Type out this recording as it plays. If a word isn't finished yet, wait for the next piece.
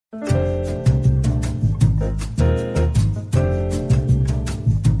Hello.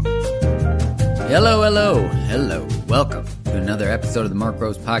 Welcome to another episode of the Mark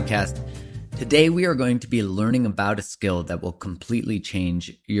Rose Podcast. Today we are going to be learning about a skill that will completely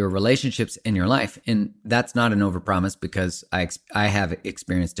change your relationships in your life. And that's not an overpromise because I have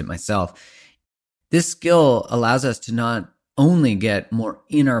experienced it myself. This skill allows us to not only get more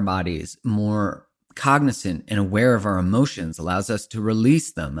in our bodies, more cognizant and aware of our emotions, allows us to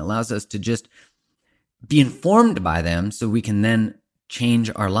release them, allows us to just be informed by them so we can then change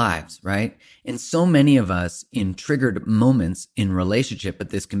our lives, right? And so many of us in triggered moments in relationship, but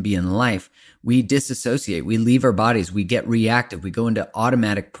this can be in life, we disassociate, we leave our bodies, we get reactive, we go into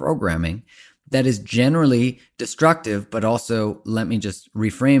automatic programming that is generally destructive, but also, let me just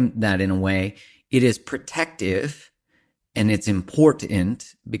reframe that in a way, it is protective and it's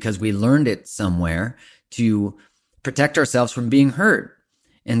important because we learned it somewhere to protect ourselves from being hurt.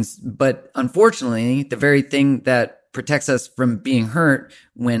 But unfortunately, the very thing that protects us from being hurt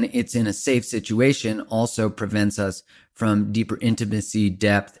when it's in a safe situation also prevents us from deeper intimacy,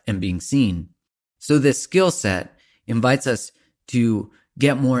 depth, and being seen. So this skill set invites us to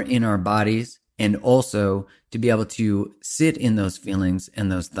get more in our bodies and also to be able to sit in those feelings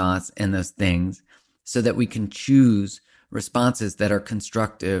and those thoughts and those things so that we can choose responses that are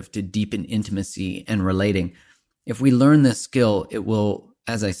constructive to deepen intimacy and relating. If we learn this skill, it will,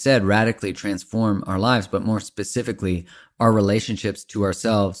 as I said, radically transform our lives, but more specifically, our relationships to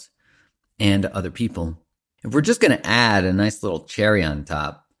ourselves and other people. If we're just going to add a nice little cherry on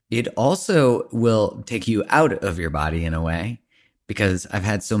top, it also will take you out of your body in a way, because I've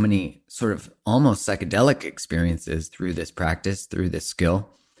had so many sort of almost psychedelic experiences through this practice, through this skill,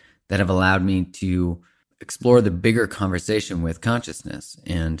 that have allowed me to explore the bigger conversation with consciousness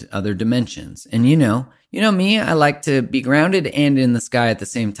and other dimensions. And you know me, I like to be grounded and in the sky at the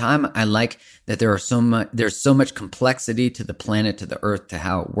same time. I like that there's so much complexity to the planet, to the earth, to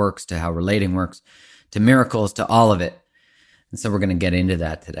how it works, to how relating works, to miracles, to all of it. And so we're going to get into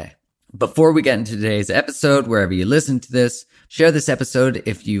that today. Before we get into today's episode, wherever you listen to this, share this episode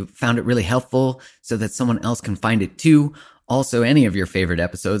if you found it really helpful so that someone else can find it too. Also, any of your favorite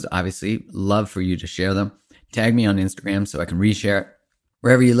episodes, obviously, love for you to share them. Tag me on Instagram so I can reshare it.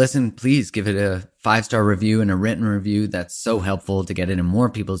 Wherever you listen, please give it a 5-star review and a written review. That's so helpful to get it in more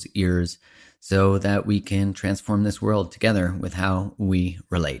people's ears so that we can transform this world together with how we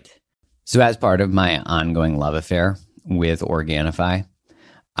relate. So as part of my ongoing love affair with Organifi,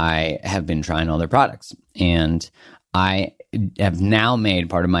 I have been trying all their products. And I have now made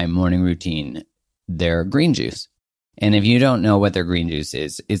part of my morning routine their green juice. And if you don't know what their green juice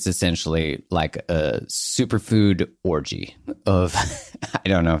is, it's essentially like a superfood orgy of, I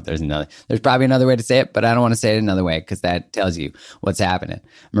don't know if there's probably another way to say it, but I don't want to say it another way because that tells you what's happening.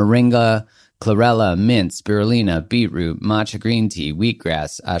 Moringa, chlorella, mint, spirulina, beetroot, matcha green tea,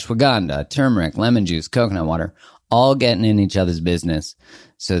 wheatgrass, ashwagandha, turmeric, lemon juice, coconut water, all getting in each other's business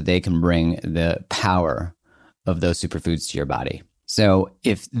so they can bring the power of those superfoods to your body. So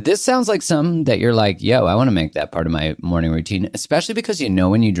if this sounds like something that you're like, yo, I want to make that part of my morning routine, especially because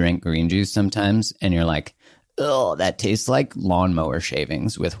when you drink green juice sometimes and you're like, oh, that tastes like lawnmower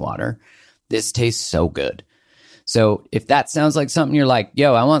shavings with water. This tastes so good. So if that sounds like something you're like,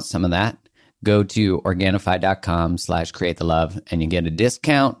 yo, I want some of that, go to Organifi.com/createthelove and you get a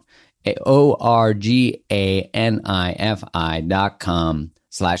discount.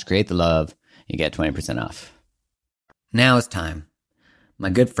 Organifi.com/createthelove. You get 20% off. Now it's time. My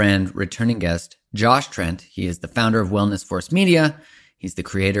good friend, returning guest, Josh Trent. He is the founder of Wellness Force Media. He's the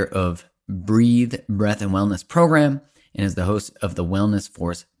creator of Breathe, Breath, and Wellness program and is the host of the Wellness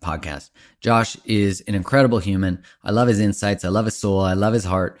Force podcast. Josh is an incredible human. I love his insights. I love his soul. I love his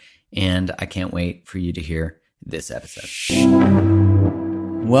heart. And I can't wait for you to hear this episode.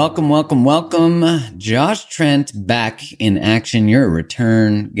 Welcome. Josh Trent back in action. You're a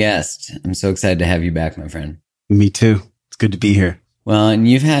return guest. I'm so excited to have you back, my friend. Me too. It's good to be here. Well, and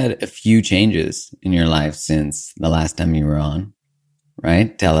you've had a few changes in your life since the last time you were on,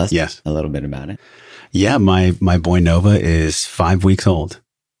 right? Tell us a little bit about it. Yeah, my boy Nova is 5 weeks old.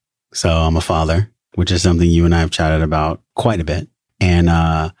 So I'm a father, which is something you and I have chatted about quite a bit. And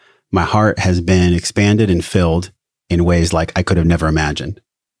my heart has been expanded and filled in ways like I could have never imagined.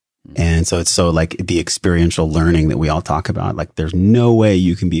 And so it's so like the experiential learning that we all talk about. Like there's no way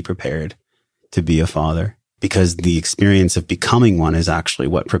you can be prepared to be a father, because the experience of becoming one is actually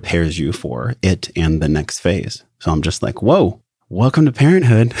what prepares you for it and the next phase. So I'm just like, whoa, welcome to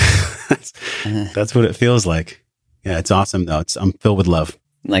parenthood. That's what it feels like. Yeah, it's awesome though. I'm filled with love.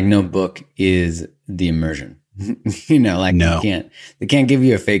 Like no book is the immersion, Like No. they can't give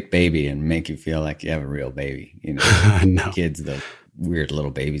you a fake baby and make you feel like you have a real baby. No. Kids, the weird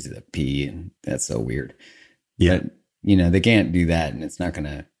little babies that pee, and that's so weird. Yeah. But, they can't do that, and it's not going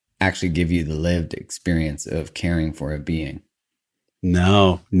to actually give you the lived experience of caring for a being.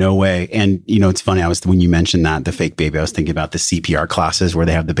 No way. And it's funny. When you mentioned that, the fake baby, I was thinking about the CPR classes where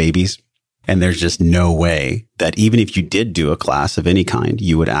they have the babies. And there's just no way that even if you did do a class of any kind,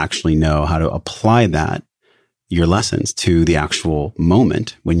 you would actually know how to apply your lessons to the actual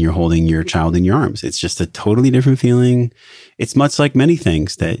moment when you're holding your child in your arms. It's just a totally different feeling. It's much like many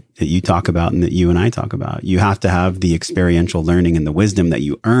things that you talk about and that you and I talk about. You have to have the experiential learning and the wisdom that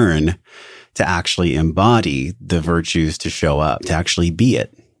you earn to actually embody the virtues to show up, to actually be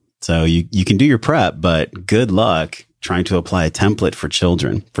it. So you can do your prep, but good luck trying to apply a template for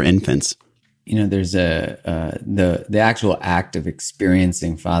children, for infants. There's the actual act of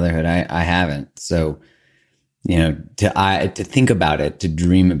experiencing fatherhood. I haven't. So, to think about it, to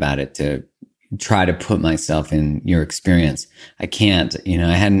dream about it, to try to put myself in your experience, I can't.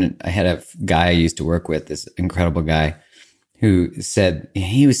 I had a guy I used to work with, this incredible guy, who said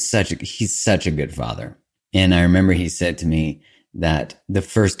he's such a good father. And I remember he said to me that the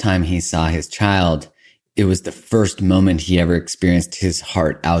first time he saw his child, it was the first moment he ever experienced his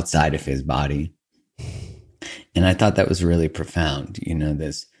heart outside of his body. And I thought that was really profound. And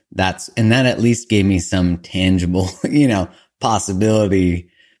that at least gave me some tangible,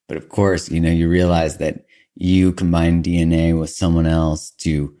 possibility. But of course, you realize that you combine DNA with someone else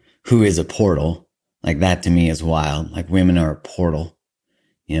who is a portal. Like that to me is wild. Like women are a portal,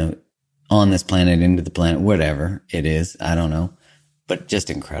 on this planet, into the planet, whatever it is. I don't know, but just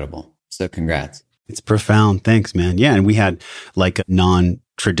incredible. So congrats. It's profound. Thanks, man. Yeah. And we had like a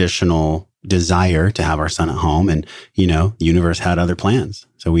non-traditional desire to have our son at home, and, the universe had other plans.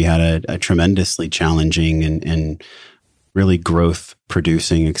 So we had a tremendously challenging and really growth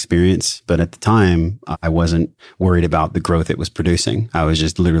producing experience. But at the time, I wasn't worried about the growth it was producing. I was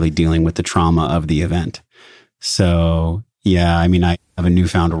just literally dealing with the trauma of the event. So yeah, I have a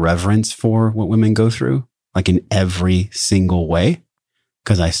newfound reverence for what women go through, like in every single way,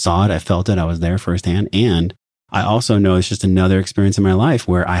 because I saw it, I felt it, I was there firsthand. And I also know it's just another experience in my life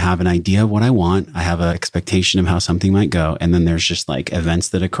where I have an idea of what I want. I have an expectation of how something might go. And then there's just like events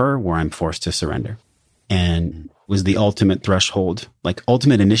that occur where I'm forced to surrender. And was the ultimate threshold, like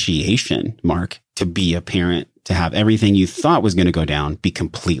ultimate initiation, Mark, to be a parent, to have everything you thought was going to go down be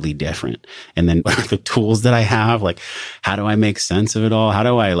completely different. And then the tools that I have, like, how do I make sense of it all? How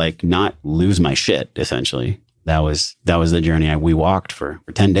do I like not lose my shit? Essentially, that was the journey we walked for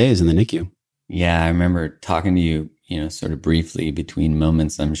 10 days in the NICU. Yeah. I remember talking to you, sort of briefly between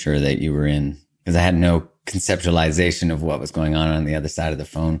moments I'm sure that you were in, because I had no conceptualization of what was going on the other side of the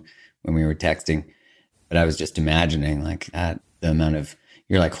phone when we were texting. But I was just imagining like that, the amount of,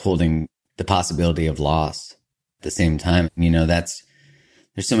 you're like holding the possibility of loss at the same time. There's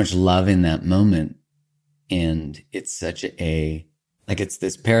so much love in that moment. And it's such it's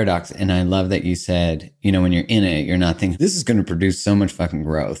this paradox. And I love that you said, when you're in it, you're not thinking, this is going to produce so much fucking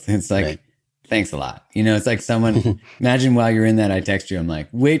growth. It's like, right. Thanks a lot. It's like someone, imagine while you're in that, I text you, I'm like,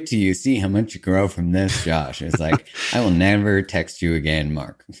 wait till you see how much you grow from this, Josh. It's like, I will never text you again,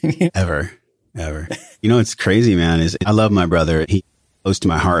 Mark. Ever. It's crazy, man, is I love my brother. He close to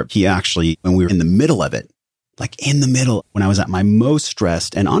my heart. He actually, when we were in the middle of it, when I was at my most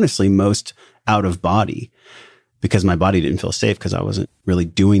stressed and honestly most out of body, because my body didn't feel safe because I wasn't really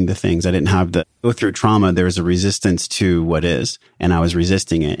doing the things. I didn't have go through trauma. There was a resistance to what is, and I was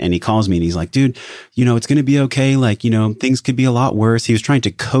resisting it. And he calls me and he's like, dude, it's going to be okay. Like, things could be a lot worse. He was trying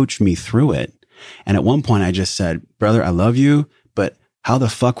to coach me through it. And at one point I just said, brother, I love you, but how the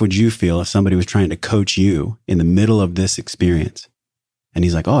fuck would you feel if somebody was trying to coach you in the middle of this experience? And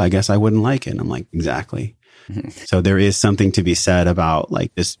he's like, oh, I guess I wouldn't like it. And I'm like, exactly. So there is something to be said about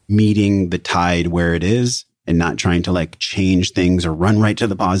like this meeting the tide where it is and not trying to like change things or run right to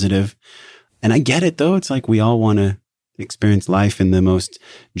the positive. And I get it though. It's like we all want to experience life in the most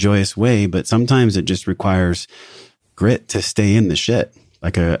joyous way, but sometimes it just requires grit to stay in the shit.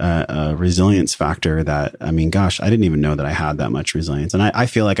 Like a resilience factor that, gosh, I didn't even know that I had that much resilience. And I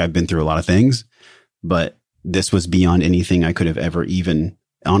feel like I've been through a lot of things, but this was beyond anything I could have ever even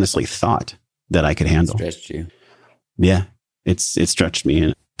honestly thought that I could handle. It stretched you. Yeah. It stretched me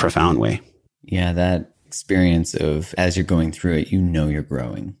in a profound way. Yeah. That experience of, as you're going through it, you're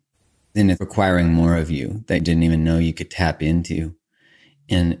growing. And it's requiring more of you that you didn't even know you could tap into.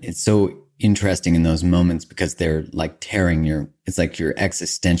 And it's so interesting in those moments because they're like it's like your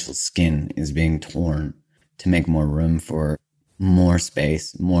existential skin is being torn to make more room for more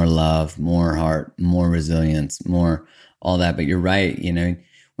space, more love, more heart, more resilience, more all that. But you're right.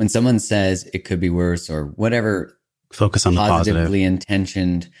 When someone says it could be worse or whatever, focus on the positively positive.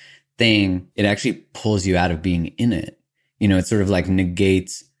 intentioned thing, it actually pulls you out of being in it. It sort of like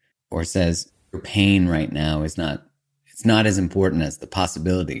negates or says your pain right now it's not as important as the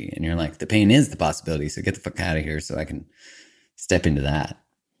possibility. And you're like, the pain is the possibility. So get the fuck out of here so I can step into that.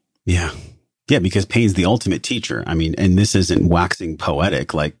 Yeah. Yeah. Because pain's the ultimate teacher. I mean, and this isn't waxing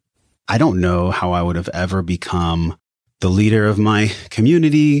poetic. Like, I don't know how I would have ever become the leader of my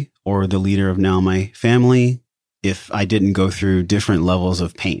community or the leader of now my family if I didn't go through different levels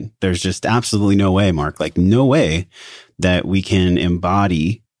of pain. There's just absolutely no way, Mark, like no way that we can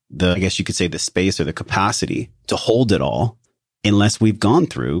embody I guess you could say the space or the capacity to hold it all unless we've gone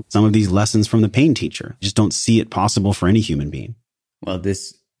through some of these lessons from the pain teacher. Just don't see it possible for any human being. Well,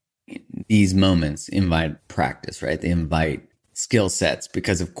 these moments invite practice, right? They invite skill sets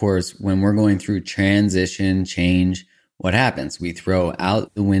because, of course, when we're going through transition, change, what happens? We throw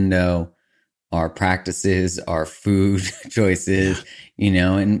out the window our practices, our food choices,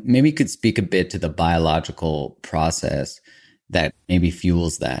 and maybe you could speak a bit to the biological process that maybe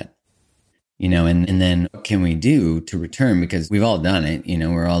fuels that, and then what can we do to return? Because we've all done it.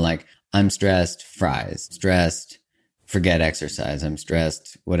 We're all like, I'm stressed, fries, stressed, forget exercise, I'm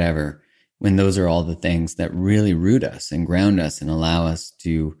stressed, whatever. When those are all the things that really root us and ground us and allow us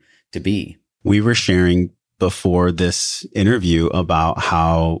to be. We were sharing before this interview about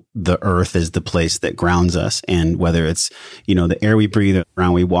how the earth is the place that grounds us. And whether it's, the air we breathe, the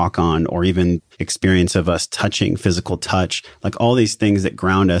ground we walk on, or even experience of us touching, physical touch, like all these things that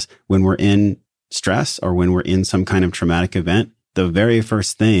ground us when we're in stress or when we're in some kind of traumatic event, the very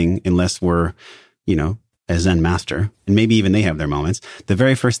first thing, unless we're, a Zen master, and maybe even they have their moments, the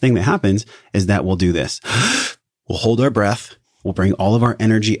very first thing that happens is that we'll do this. We'll hold our breath. We'll bring all of our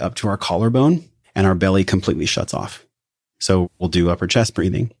energy up to our collarbone, and our belly completely shuts off. So we'll do upper chest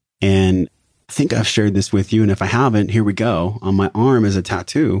breathing. And I think I've shared this with you. And if I haven't, here we go. On my arm is a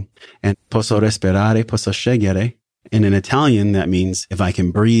tattoo. And posso respirare, posso scegliere. And in Italian, that means if I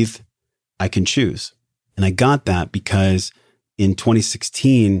can breathe, I can choose. And I got that because in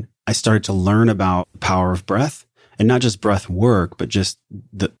 2016, I started to learn about the power of breath, and not just breath work, but just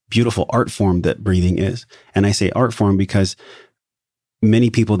the beautiful art form that breathing is. And I say art form because many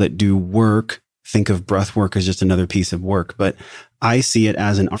people that do work think of breath work as just another piece of work, but I see it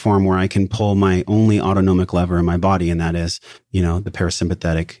as an art form where I can pull my only autonomic lever in my body, and that is, the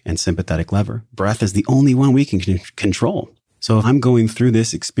parasympathetic and sympathetic lever. Breath is the only one we can control. So if I'm going through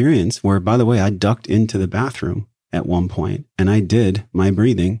this experience where, by the way, I ducked into the bathroom at one point and I did my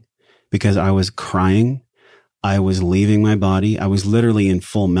breathing because I was crying, I was leaving my body, I was literally in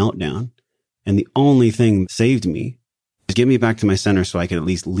full meltdown, and the only thing that saved me is get me back to my center so I could at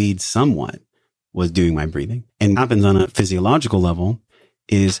least lead somewhat, was doing my breathing. And what happens on a physiological level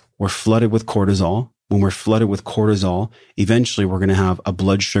is we're flooded with cortisol. When we're flooded with cortisol, eventually we're going to have a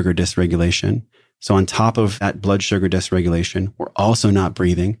blood sugar dysregulation. So on top of that blood sugar dysregulation, we're also not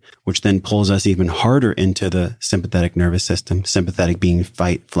breathing, which then pulls us even harder into the sympathetic nervous system. Sympathetic being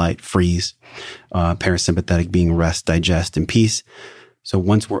fight, flight, freeze. Parasympathetic being rest, digest, and peace. So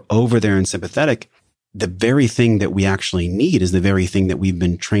once we're over there in sympathetic, the very thing that we actually need is the very thing that we've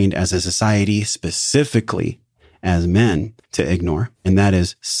been trained as a society, specifically as men, to ignore. And that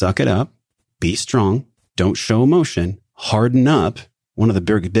is suck it up, be strong, don't show emotion, harden up. One of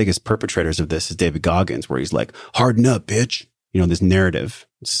the biggest perpetrators of this is David Goggins, where he's like, harden up, bitch. This narrative.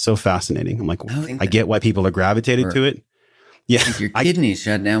 It's so fascinating. I'm like, I get why people are gravitated to it. Yeah. Your kidneys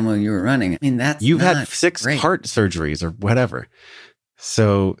shut down while you were running. I mean, you've had 6 heart surgeries or whatever.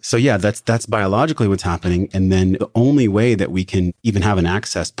 So yeah, that's biologically what's happening. And then the only way that we can even have an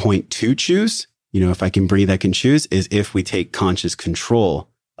access point to choose, if I can breathe, I can choose, is if we take conscious control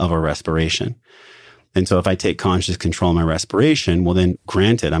of our respiration. And so if I take conscious control of my respiration, well, then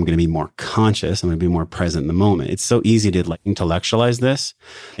granted, I'm going to be more conscious. I'm going to be more present in the moment. It's so easy to intellectualize this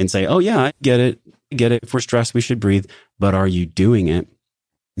and say, oh yeah, I get it. If we're stressed, we should breathe. But are you doing it?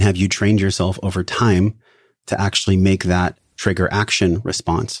 And have you trained yourself over time to actually make that trigger action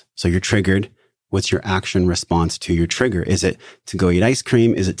response? So you're triggered. What's your action response to your trigger? Is it to go eat ice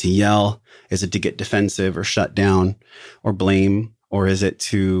cream? Is it to yell? Is it to get defensive or shut down or blame? Or is it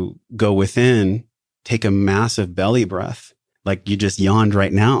to go within, take a massive belly breath? Like you just yawned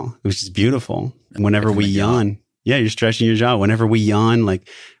right now, which is beautiful. And whenever we yawn, yeah, you're stretching your jaw. Whenever we yawn, like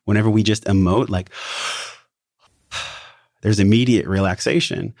whenever we just emote, like there's immediate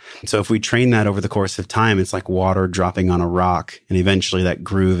relaxation. So if we train that over the course of time, it's like water dropping on a rock. And eventually that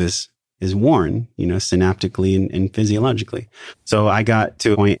groove is is worn, synaptically and physiologically. So I got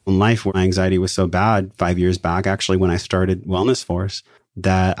to a point in life where my anxiety was so bad 5 years back, actually, when I started Wellness Force,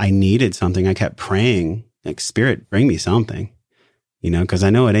 that I needed something. I kept praying, like, Spirit, bring me something, because I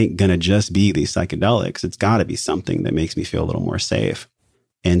know it ain't going to just be these psychedelics. It's got to be something that makes me feel a little more safe.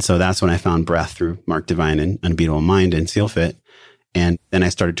 And so that's when I found breath through Mark Divine and Unbeatable Mind and SealFit. And then I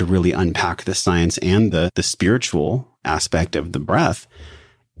started to really unpack the science and the spiritual aspect of the breath.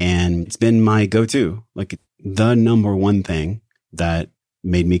 And it's been my go-to, like the number one thing that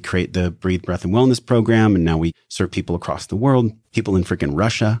made me create the Breathe, Breath, and Wellness program. And now we serve people across the world, people in freaking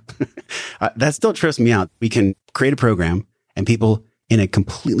Russia. That still trips me out. We can create a program and people in a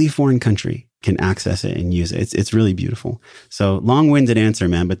completely foreign country can access it and use it. It's really beautiful. So long-winded answer,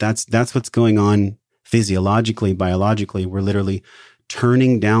 man, but that's what's going on physiologically, biologically. We're literally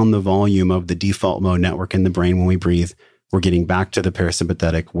turning down the volume of the default mode network in the brain when we breathe. We're getting back to the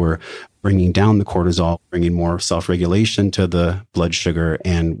parasympathetic. We're bringing down the cortisol, bringing more self-regulation to the blood sugar,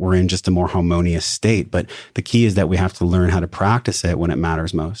 and we're in just a more harmonious state. But the key is that we have to learn how to practice it when it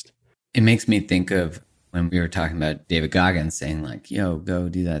matters most. It makes me think of when we were talking about David Goggins saying like, yo, go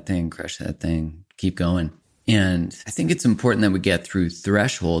do that thing, crush that thing, keep going. And I think it's important that we get through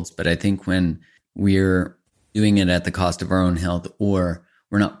thresholds, but I think when we're doing it at the cost of our own health, or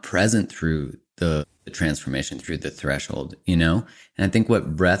we're not present through the transformation through the threshold, And I think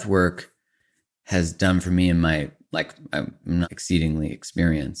what breath work has done for me in my, like, I'm not exceedingly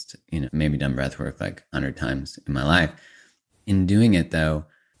experienced, maybe done breath work like 100 times in my life. In doing it though,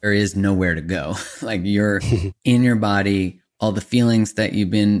 there is nowhere to go. Like, you're in your body, all the feelings that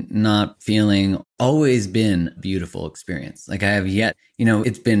you've been not feeling, always been a beautiful experience. Like, I have yet,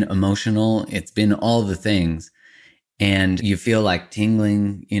 it's been emotional, it's been all the things. And you feel like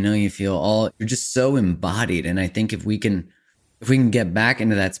tingling, you feel you're just so embodied. And I think if we can get back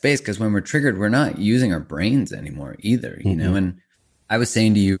into that space, because when we're triggered, we're not using our brains anymore either, And I was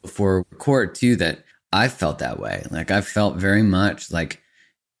saying to you before record too, that I felt that way. Like, I felt very much like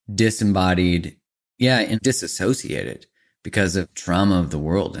disembodied, and disassociated because of trauma of the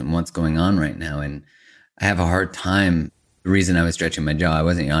world and what's going on right now. And I have a hard time. The reason I was stretching my jaw, I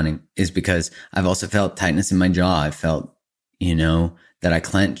wasn't yawning, is because I've also felt tightness in my jaw. I felt, that I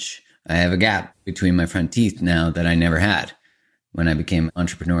clench. I have a gap between my front teeth now that I never had when I became an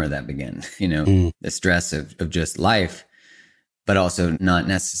entrepreneur. That began, the stress of just life, but also not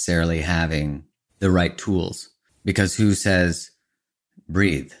necessarily having the right tools, because who says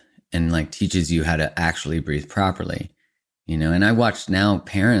breathe and like teaches you how to actually breathe properly, And I watch now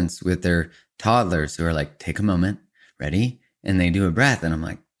parents with their toddlers who are like, take a moment, ready? And they do a breath. And I'm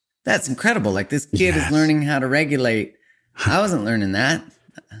like, that's incredible. Like, this kid is learning how to regulate. I wasn't learning that.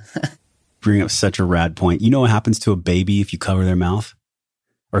 Bring up such a rad point. You know what happens to a baby if you cover their mouth?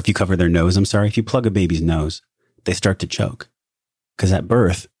 Or if you cover their nose, I'm sorry. If you plug a baby's nose, they start to choke. Because at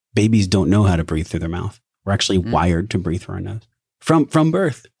birth, babies don't know how to breathe through their mouth. We're actually wired to breathe through our nose. From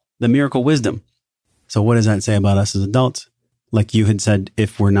birth, the miracle wisdom. So what does that say about us as adults? Like you had said,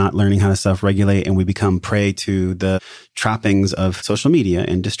 if we're not learning how to self-regulate and we become prey to the trappings of social media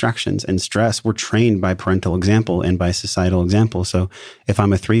and distractions and stress, we're trained by parental example and by societal example. So if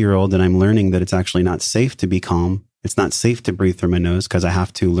I'm a 3-year-old and I'm learning that it's actually not safe to be calm, it's not safe to breathe through my nose because I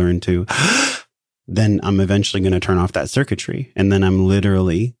have to learn to, then I'm eventually going to turn off that circuitry. And then I'm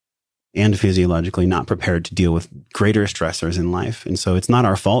literally and physiologically not prepared to deal with greater stressors in life. And so it's not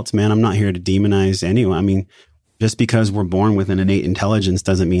our faults, man. I'm not here to demonize anyone. I mean, just because we're born with an innate intelligence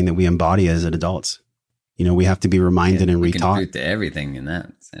doesn't mean that we embody it as adults. We have to be reminded and retaught. You can to everything in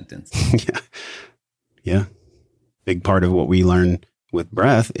that sentence. Yeah. Big part of what we learn with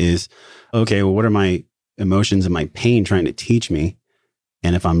breath is, okay, well, what are my emotions and my pain trying to teach me?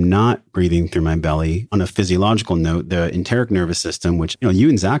 And if I'm not breathing through my belly, on a physiological note, the enteric nervous system, which you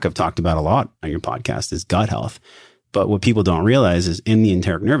and Zach have talked about a lot on your podcast, is gut health. But what people don't realize is in the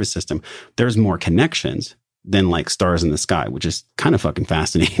enteric nervous system, there's more connections than like stars in the sky, which is kind of fucking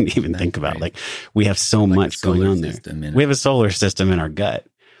fascinating to even think about. Like, we have so much going on there. We have a solar system in our gut.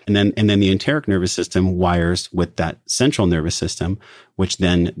 And then the enteric nervous system wires with that central nervous system, which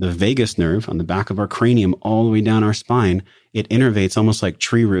then the vagus nerve on the back of our cranium all the way down our spine, it innervates almost like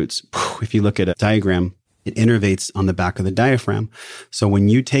tree roots. If you look at a diagram, it innervates on the back of the diaphragm. So when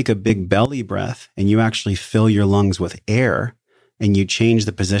you take a big belly breath and you actually fill your lungs with air, and you change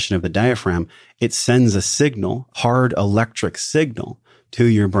the position of the diaphragm, it sends a signal, hard electric signal, to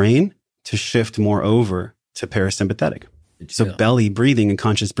your brain to shift more over to parasympathetic. So belly breathing and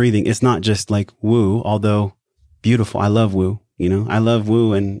conscious breathing, it's not just like woo, although beautiful. I love woo, I love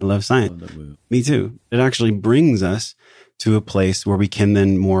woo and I love science. Me too. It actually brings us to a place where we can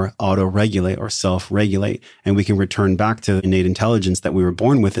then more auto-regulate or self-regulate, and we can return back to the innate intelligence that we were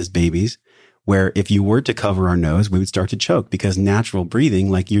born with as babies, where if you were to cover our nose, we would start to choke, because natural breathing,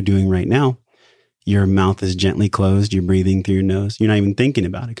 like you're doing right now, your mouth is gently closed, you're breathing through your nose. You're not even thinking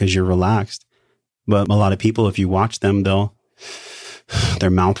about it because you're relaxed. But a lot of people, if you watch them, their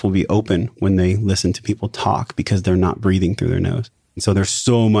mouth will be open when they listen to people talk because they're not breathing through their nose. And so there's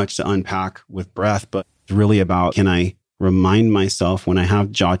so much to unpack with breath, but it's really about, can I remind myself when I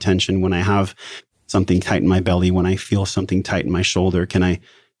have jaw tension, when I have something tight in my belly, when I feel something tight in my shoulder, can I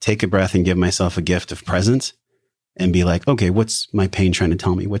take a breath and give myself a gift of presence and be like, okay, what's my pain trying to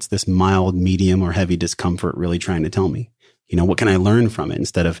tell me? What's this mild, medium, or heavy discomfort really trying to tell me? What can I learn from it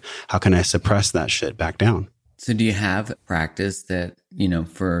instead of how can I suppress that shit back down? So do you have practice that,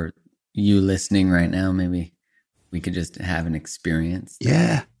 for you listening right now, maybe we could just have an experience?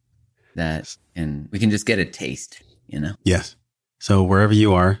 Yeah. And we can just get a taste, Yes. So wherever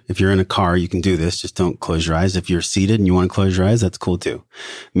you are, if you're in a car, you can do this. Just don't close your eyes. If you're seated and you want to close your eyes, that's cool too.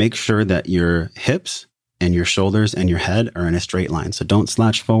 Make sure that your hips and your shoulders and your head are in a straight line. So don't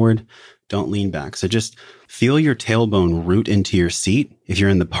slouch forward. Don't lean back. So just feel your tailbone root into your seat. If you're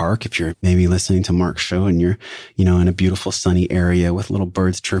in the park, if you're maybe listening to Mark's show and you're, in a beautiful sunny area with little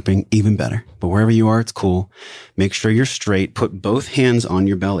birds chirping, even better. But wherever you are, it's cool. Make sure you're straight. Put both hands on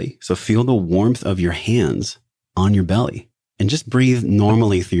your belly. So feel the warmth of your hands on your belly and just breathe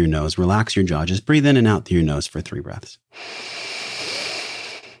normally through your nose. Relax your jaw. Just breathe in and out through your nose for 3 breaths.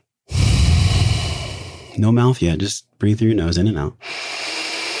 No mouth yet. Just breathe through your nose in and out.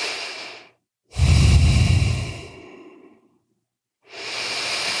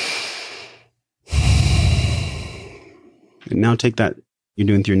 And now take that you're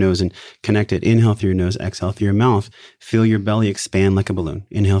doing through your nose and connect it. Inhale through your nose, exhale through your mouth. Feel your belly expand like a balloon.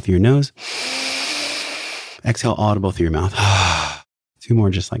 Inhale through your nose. Exhale audible through your mouth. 2 more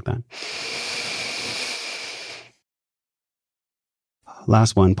just like that.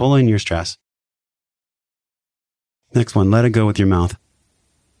 Last one, pull in your stress. Next one, let it go with your mouth.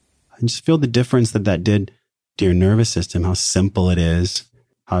 And just feel the difference that did to your nervous system, how simple it is,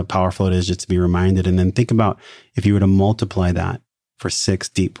 how powerful it is just to be reminded. And then think about if you were to multiply that for 6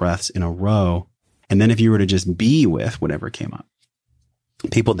 deep breaths in a row. And then if you were to just be with whatever came up.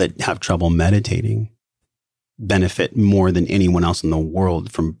 People that have trouble meditating benefit more than anyone else in the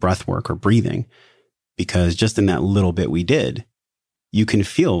world from breath work or breathing, because just in that little bit we did, you can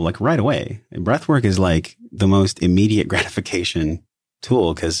feel like right away. Breath work is like the most immediate gratification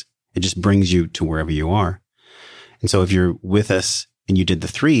tool because it just brings you to wherever you are. And so if you're with us and you did the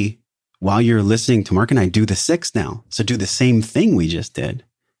 3, while you're listening to Mark and I do the 6 now. So do the same thing we just did,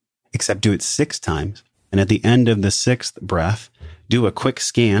 except do it 6 times. And at the end of the 6th breath, do a quick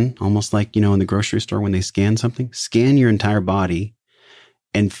scan, almost like, in the grocery store when they scan something. Scan your entire body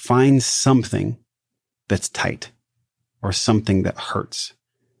and find something that's tight or something that hurts.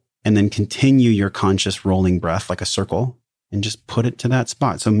 And then continue your conscious rolling breath like a circle and just put it to that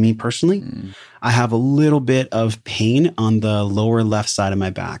spot. So me personally, I have a little bit of pain on the lower left side of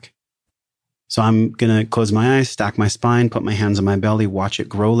my back. So I'm going to close my eyes, stack my spine, put my hands on my belly, watch it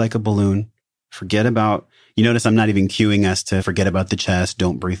grow like a balloon. Forget about, you notice I'm not even cueing us to forget about the chest.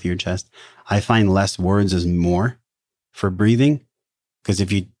 Don't breathe through your chest. I find less words is more for breathing, because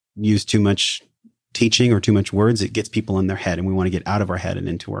if you use too much teaching or too much words, it gets people in their head, and we want to get out of our head and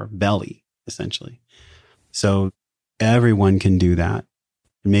into our belly, essentially. So everyone can do that.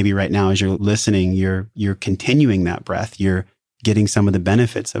 And maybe right now, as you're listening, you're continuing that breath. You're getting some of the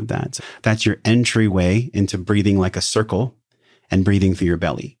benefits of that. So that's your entryway into breathing like a circle and breathing through your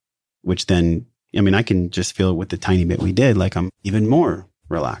belly, which then, I can just feel it with the tiny bit we did, like I'm even more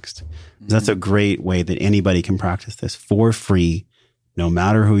relaxed. Mm-hmm. That's a great way that anybody can practice this for free, no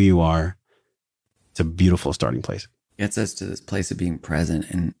matter who you are. It's a beautiful starting place. Gets us to this place of being present.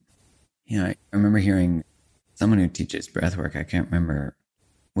 And, I remember hearing someone who teaches breath work. I can't remember.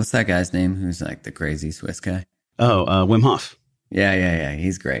 What's that guy's name who's like the crazy Swiss guy? Oh, Wim Hof. Yeah.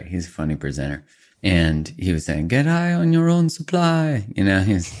 He's great. He's a funny presenter. And he was saying, get high on your own supply.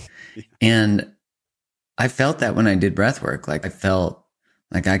 And I felt that when I did breath work, like I felt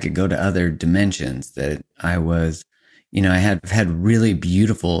like I could go to other dimensions, that I was, I had really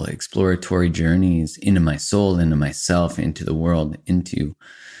beautiful exploratory journeys into my soul, into myself, into the world, into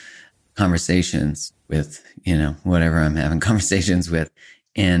conversations with, whatever I'm having conversations with.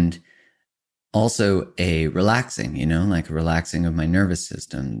 And also a relaxing, like a relaxing of my nervous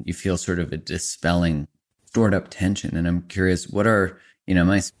system. You feel sort of a dispelling stored up tension. And I'm curious, what are,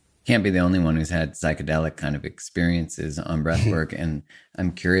 can't be the only one who's had psychedelic kind of experiences on breath work. And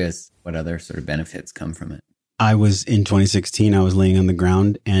I'm curious what other sort of benefits come from it. I was in 2016, I was laying on the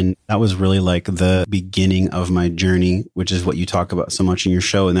ground, and that was really like the beginning of my journey, which is what you talk about so much in your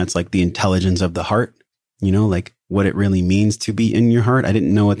show. And that's like the intelligence of the heart, like what it really means to be in your heart. I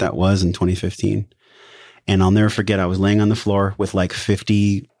didn't know what that was in 2015. And I'll never forget, I was laying on the floor with like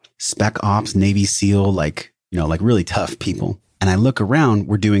 50 spec ops, Navy SEAL, like really tough people. And I look around,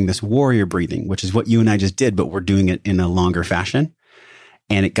 we're doing this warrior breathing, which is what you and I just did, but we're doing it in a longer fashion.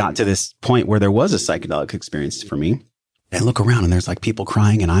 And it got to this point where there was a psychedelic experience for me. I look around and there's like people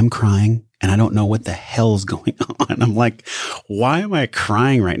crying and I'm crying and I don't know what the hell's going on. I'm like, why am I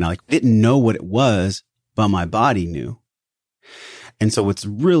crying right now? Like, I didn't know what it was, but my body knew. And so what's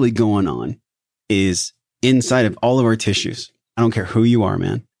really going on is inside of all of our tissues, I don't care who you are,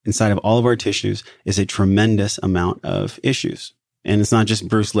 man, inside of all of our tissues is a tremendous amount of issues. And it's not just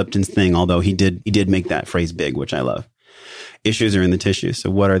Bruce Lipton's thing, although he did make that phrase big, which I love. Issues are in the tissues.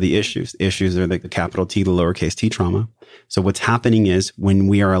 So what are the issues? The issues are the capital T, the lowercase t trauma. So what's happening is when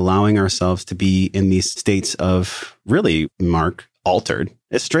we are allowing ourselves to be in these states of really, Mark, altered,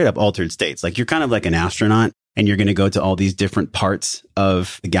 it's straight up altered states. Like you're kind of like an astronaut and you're going to go to all these different parts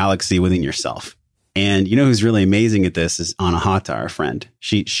of the galaxy within yourself. And you know who's really amazing at this is Anahata, our friend.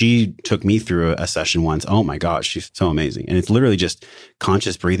 She took me through a session once. Oh my gosh, she's so amazing. And it's literally just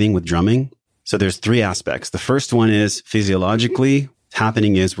conscious breathing with drumming. So there's three aspects. The first one is physiologically, what's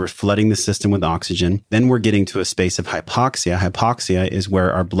happening is we're flooding the system with oxygen. Then we're getting to a space of hypoxia. Hypoxia is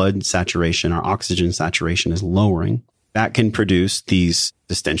where our blood saturation, our oxygen saturation is lowering. That can produce these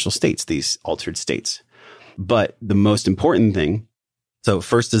existential states, these altered states. But the most important thing, so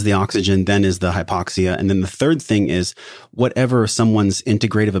first is the oxygen, then is the hypoxia. And then the third thing is whatever someone's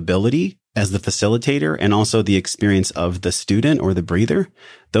integrative ability as the facilitator and also the experience of the student or the breather,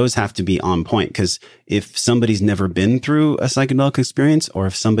 those have to be on point. Because if somebody's never been through a psychedelic experience, or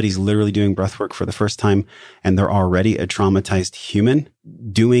if somebody's literally doing breathwork for the first time and they're already a traumatized human,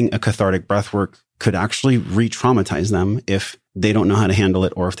 doing a cathartic breathwork could actually re-traumatize them if they don't know how to handle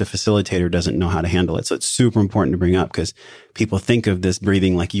it or if the facilitator doesn't know how to handle it. So it's super important to bring up because people think of this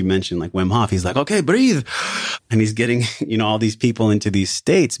breathing, like you mentioned, like Wim Hof. He's like, okay, breathe. And he's getting, all these people into these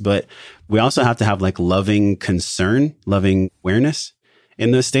states. But we also have to have like loving concern, loving awareness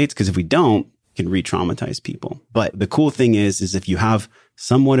in those states. Because if we don't, it can re-traumatize people. But the cool thing is if you have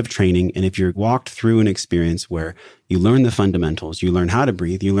somewhat of training and if you're walked through an experience where you learn the fundamentals, you learn how to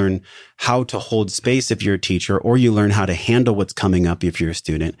breathe, you learn how to hold space if you're a teacher, or you learn how to handle what's coming up if you're a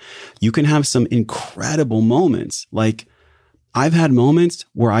student, you can have some incredible moments. Like I've had moments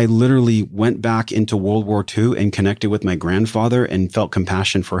where I literally went back into World War II and connected with my grandfather and felt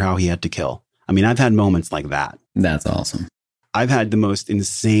compassion for how he had to kill. I mean, I've had moments like that. That's awesome. I've had the most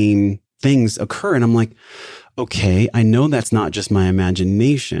insane things occur. And I'm like, okay, I know that's not just my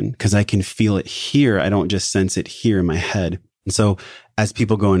imagination because I can feel it here. I don't just sense it here in my head. And so as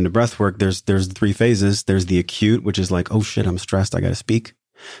people go into breath work, there's three phases. There's the acute, which is like, oh shit, I'm stressed. I got to speak.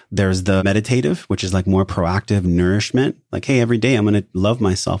 There's the meditative, which is like more proactive nourishment. Like, hey, every day I'm going to love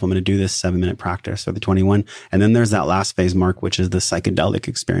myself. I'm going to do this 7-minute practice or the 21. And then there's that last phase, Mark, which is the psychedelic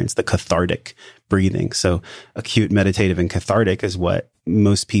experience, the cathartic breathing. So acute, meditative, and cathartic is what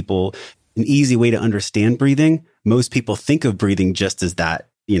most people, an easy way to understand breathing. Most people think of breathing just as that,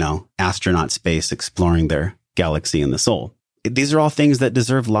 astronaut space exploring their galaxy and the soul. These are all things that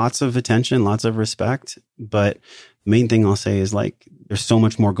deserve lots of attention, lots of respect. But the main thing I'll say is like, there's so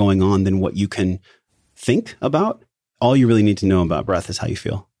much more going on than what you can think about. All you really need to know about breath is how you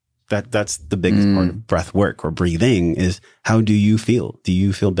feel. That's the biggest part of breath work or breathing is how do you feel? Do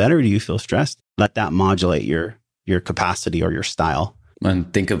you feel better? Do you feel stressed? Let that modulate your capacity or your style.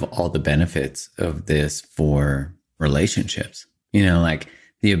 And think of all the benefits of this for relationships. Like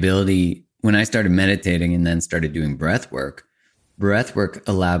the ability, when I started meditating and then started doing breath work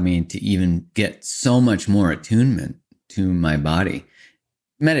allowed me to even get so much more attunement to my body.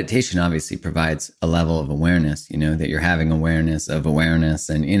 Meditation obviously provides a level of awareness, that you're having awareness of awareness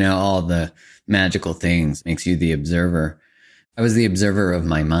and, all the magical things makes you the observer. I was the observer of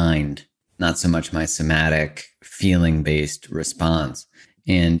my mind, not so much my somatic feeling-based response.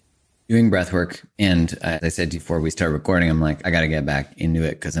 And doing breath work, and as I said before we start recording, I'm like, I got to get back into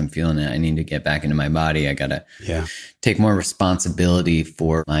it because I'm feeling it. I need to get back into my body. I got to take more responsibility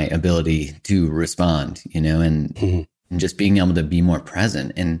for my ability to respond, and just being able to be more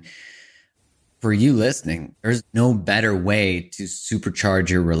present. And for you listening, there's no better way to supercharge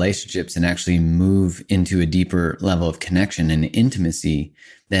your relationships and actually move into a deeper level of connection and intimacy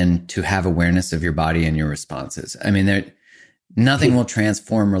than to have awareness of your body and your responses. I mean, nothing will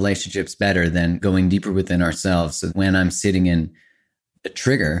transform relationships better than going deeper within ourselves. So when I'm sitting in a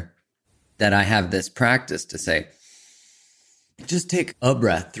trigger, that I have this practice to say, just take a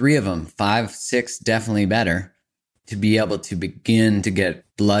breath, 3 of them, 5, 6, definitely better, to be able to begin to get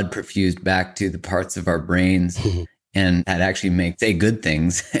blood perfused back to the parts of our brains and that actually say good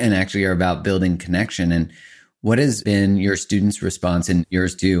things and actually are about building connection. And what has been your students' response and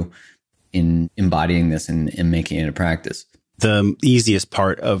yours too in embodying this and making it a practice? The easiest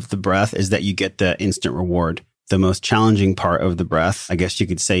part of the breath is that you get the instant reward. The most challenging part of the breath, I guess you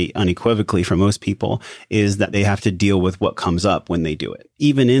could say unequivocally for most people, is that they have to deal with what comes up when they do it,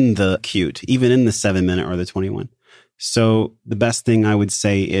 even in the acute, even in the 7-minute or the 21. So the best thing I would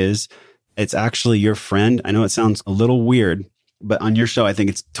say is it's actually your friend. I know it sounds a little weird, but on your show, I think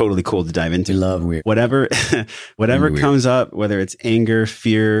it's totally cool to dive into. I love weird. Whatever comes up, whether it's anger,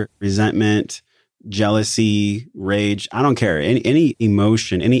 fear, resentment, jealousy, rage, I don't care. Any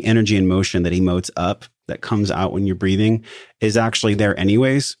emotion, any energy and motion that emotes up that comes out when you're breathing is actually there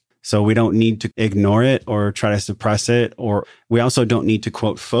anyways. So we don't need to ignore it or try to suppress it, or we also don't need to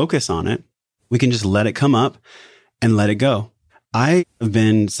quote focus on it. We can just let it come up and let it go. I have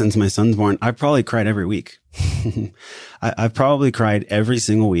been, since my son's born, I've probably cried every week. I've probably cried every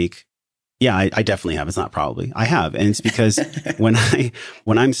single week. Yeah, I definitely have. It's not probably. I have. And it's because when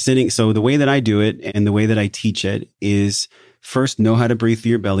I'm sitting, so the way that I do it and the way that I teach it is first know how to breathe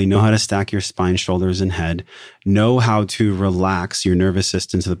through your belly, know how to stack your spine, shoulders, and head, know how to relax your nervous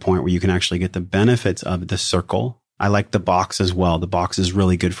system to the point where you can actually get the benefits of the circle. I like the box as well. The box is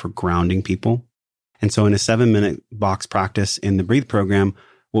really good for grounding people. And so in a 7-minute box practice in the Breathe program,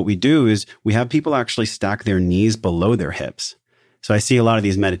 what we do is we have people actually stack their knees below their hips. So I see a lot of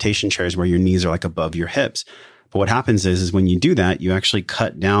these meditation chairs where your knees are like above your hips. But what happens is when you do that, you actually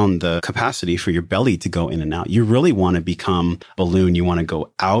cut down the capacity for your belly to go in and out. You really want to become a balloon. You want to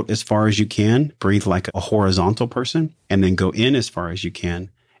go out as far as you can, breathe like a horizontal person, and then go in as far as you can.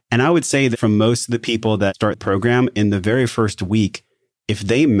 And I would say that from most of the people that start the program in the very first week, if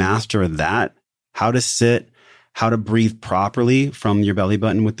they master that, how to sit, how to breathe properly from your belly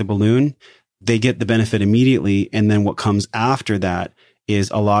button with the balloon, they get the benefit immediately. And then what comes after that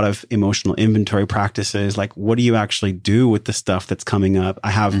is a lot of emotional inventory practices. Like, what do you actually do with the stuff that's coming up?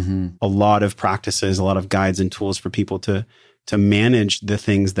 I have a lot of practices, a lot of guides and tools for people to manage the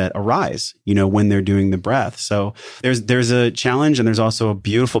things that arise, when they're doing the breath. So there's a challenge and there's also a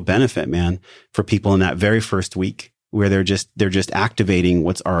beautiful benefit, man, for people in that very first week where they're just activating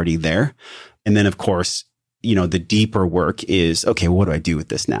what's already there. And then of course, the deeper work is, okay, what do I do with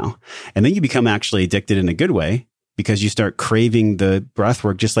this now? And then you become actually addicted in a good way because you start craving the breath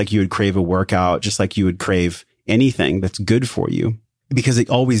work, just like you would crave a workout, just like you would crave anything that's good for you, because it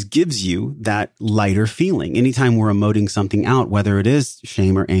always gives you that lighter feeling. Anytime we're emoting something out, whether it is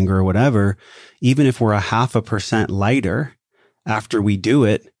shame or anger or whatever, even if we're 0.5% lighter after we do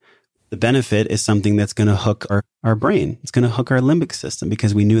it, the benefit is something that's going to hook our brain. It's going to hook our limbic system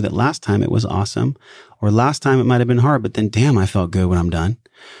because we knew that last time it was awesome, or last time it might have been hard, but then damn, I felt good when I'm done.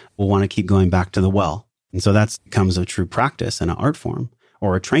 We'll want to keep going back to the well. And so that becomes a true practice and an art form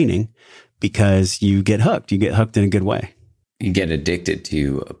or a training because you get hooked. You get hooked in a good way. You get addicted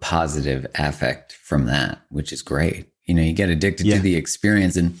to a positive affect from that, which is great. You get addicted to the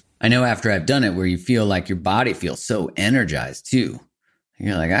experience. And I know after I've done it where you feel like your body feels so energized too.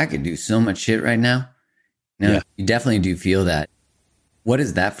 You're like, I could do so much shit right now. No, you definitely do feel that. What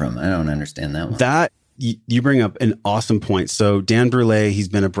is that from? I don't understand that one. That, you bring up an awesome point. So Dan Brule, he's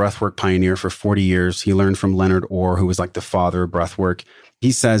been a breathwork pioneer for 40 years. He learned from Leonard Orr, who was like the father of breathwork.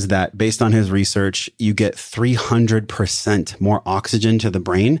 He says that based on his research, you get 300% more oxygen to the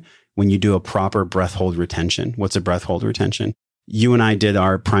brain when you do a proper breath hold retention. What's a breath hold retention? You and I did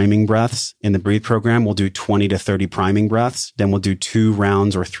our priming breaths in the Breathe program. We'll do 20 to 30 priming breaths. Then we'll do 2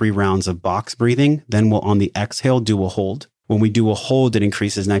 rounds or 3 rounds of box breathing. Then we'll, on the exhale, do a hold. When we do a hold, it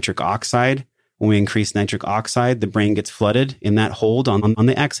increases nitric oxide. When we increase nitric oxide, the brain gets flooded in that hold on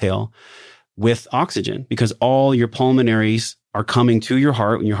the exhale with oxygen because all your pulmonaries are coming to your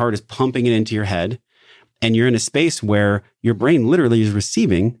heart and your heart is pumping it into your head. And you're in a space where your brain literally is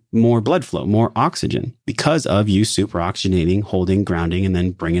receiving more blood flow, more oxygen because of you superoxygenating, holding, grounding, and then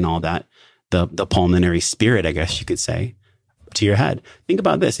bringing all that, the pulmonary spirit, I guess you could say, to your head. Think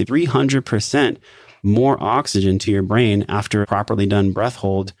about this, 300% more oxygen to your brain after a properly done breath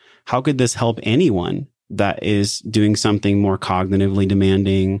hold. How could this help anyone that is doing something more cognitively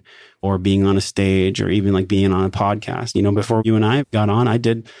demanding or being on a stage or even like being on a podcast? Before you and I got on, I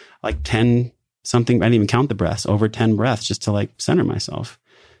did like 10 something, I didn't even count the breaths, over 10 breaths just to like center myself.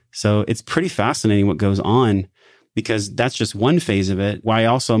 So it's pretty fascinating what goes on because that's just one phase of it. Why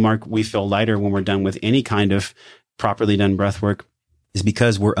also, Mark, we feel lighter when we're done with any kind of properly done breath work is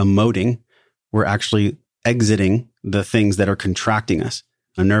because we're emoting we're actually exiting the things that are contracting us,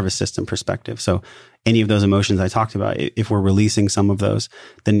 a nervous system perspective. So any of those emotions I talked about, if we're releasing some of those,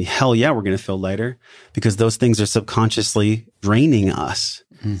 then hell yeah, we're going to feel lighter, because those things are subconsciously draining us,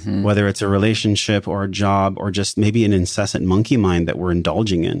 whether it's a relationship or a job or just maybe an incessant monkey mind that we're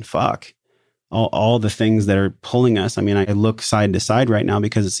indulging in. Fuck. All the things that are pulling us. I mean, I look side to side right now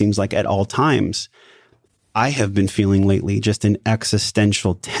because it seems like at all times I have been feeling lately just an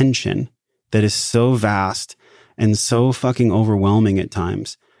existential tension that is so vast and so fucking overwhelming at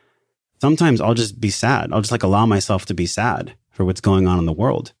times. Sometimes I'll just be sad. I'll just like allow myself to be sad for what's going on in the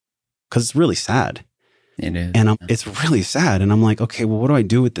world, because it's really sad. It is. And it's really sad. And I'm like, okay, well, what do I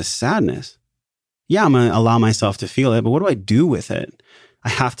do with this sadness? Yeah, I'm going to allow myself to feel it, but what do I do with it? I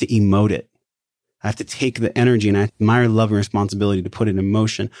have to emote it. I have to take the energy, and I have my loving responsibility to put it in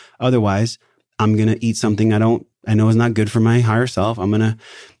motion. Otherwise, I'm going to eat something I know is not good for my higher self. I'm going to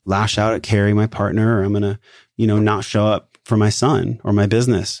lash out at Carrie, my partner, or I'm going to, not show up for my son or my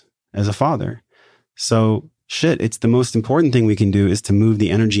business as a father. So it's the most important thing we can do is to move the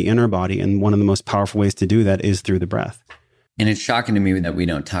energy in our body. And one of the most powerful ways to do that is through the breath. And it's shocking to me that we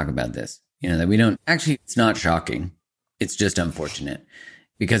don't talk about this, that we don't actually, it's not shocking. It's just unfortunate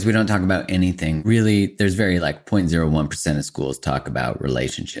because we don't talk about anything. Really, there's very 0.01% of schools talk about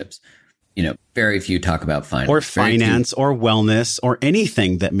relationships. Very few talk about finance. Or finance or wellness or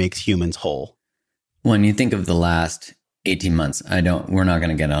anything that makes humans whole. When you think of the last 18 months, we're not going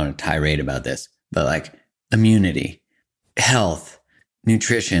to get on a tirade about this, but immunity, health,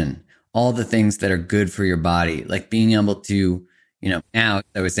 nutrition, all the things that are good for your body, being able to, now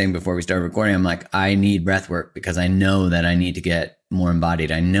I was saying before we started recording, I'm like, I need breath work because I know that I need to get more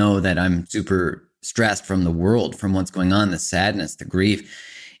embodied. I know that I'm super stressed from the world, from what's going on, the sadness, the grief.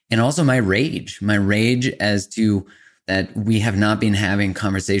 And also my rage as to that we have not been having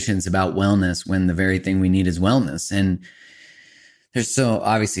conversations about wellness when the very thing we need is wellness. And there's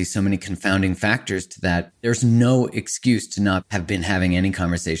obviously so many confounding factors to that. There's no excuse to not have been having any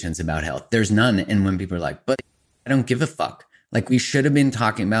conversations about health. There's none. And when people are like, but I don't give a fuck. We should have been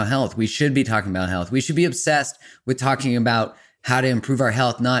talking about health. We should be talking about health. We should be obsessed with talking about how to improve our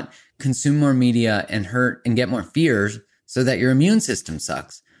health, not consume more media and hurt and get more fears so that your immune system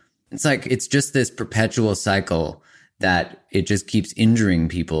sucks. It's just this perpetual cycle that it just keeps injuring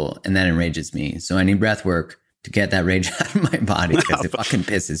people, and that enrages me. So I need breath work to get that rage out of my body because it fucking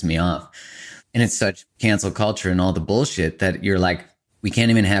pisses me off. And it's such cancel culture and all the bullshit that you're like, we can't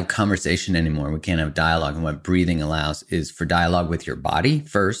even have conversation anymore. We can't have dialogue. And what breathing allows is for dialogue with your body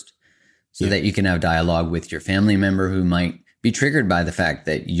first, so that you can have dialogue with your family member who might be triggered by the fact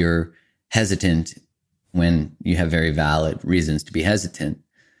that you're hesitant when you have very valid reasons to be hesitant.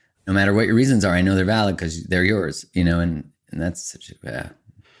 No matter what your reasons are, I know they're valid because they're yours, and that's such a,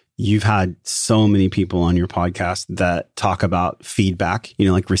 You've had so many people on your podcast that talk about feedback,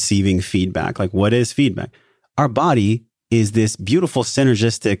 receiving feedback. What is feedback? Our body is this beautiful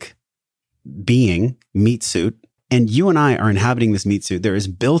synergistic being, meat suit, and you and I are inhabiting this meat suit. There is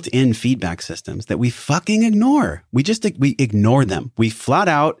built-in feedback systems that we fucking ignore. We ignore them. We flat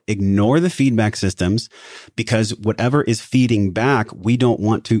out ignore the feedback systems because whatever is feeding back, we don't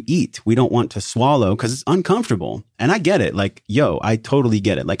want to eat. We don't want to swallow because it's uncomfortable. And I get it. I totally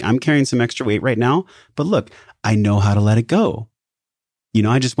get it. I'm carrying some extra weight right now, but look, I know how to let it go.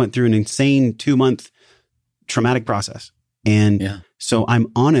 I just went through an insane 2-month traumatic process. And so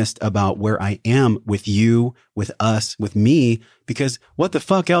I'm honest about where I am with you, with us, with me, because what the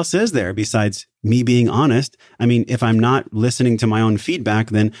fuck else is there besides me being honest? I mean, if I'm not listening to my own feedback,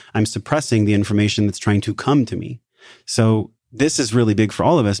 then I'm suppressing the information that's trying to come to me. So this is really big for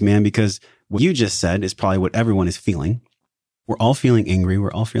all of us, man, because what you just said is probably what everyone is feeling. We're all feeling angry.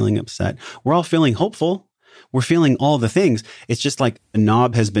 We're all feeling upset. We're all feeling hopeful. We're feeling all the things. It's just like the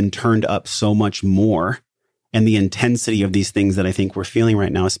knob has been turned up so much more. And the intensity of these things that I think we're feeling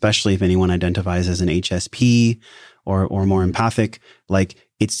right now, especially if anyone identifies as an HSP or more empathic,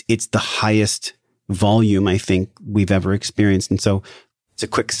 it's the highest volume I think we've ever experienced. And so it's a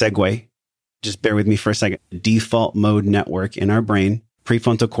quick segue. Just bear with me for a second. Default mode network in our brain,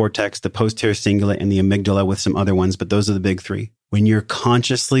 prefrontal cortex, the posterior cingulate, and the amygdala with some other ones, but those are the big three. When you're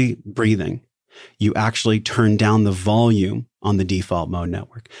consciously breathing, you actually turn down the volume on the default mode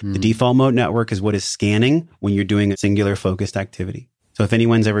network. The default mode network is what is scanning when you're doing a singular focused activity. So if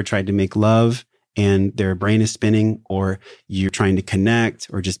anyone's ever tried to make love and their brain is spinning, or you're trying to connect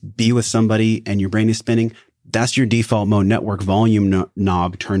or just be with somebody and your brain is spinning, that's your default mode network volume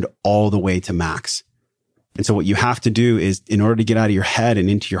knob turned all the way to max. And so what you have to do is, in order to get out of your head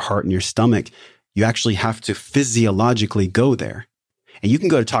and into your heart and your stomach, you actually have to physiologically go there. And you can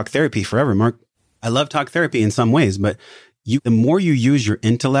go to talk therapy forever, Mark. I love talk therapy in some ways, but the more you use your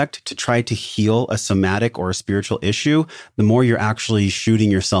intellect to try to heal a somatic or a spiritual issue, the more you're actually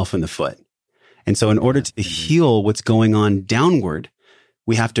shooting yourself in the foot. And so in order to heal what's going on downward,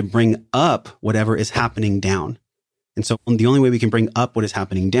 we have to bring up whatever is happening down. And so the only way we can bring up what is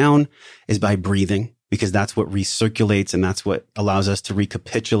happening down is by breathing, because that's what recirculates and that's what allows us to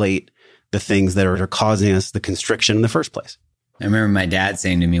recapitulate the things that are causing us the constriction in the first place. I remember my dad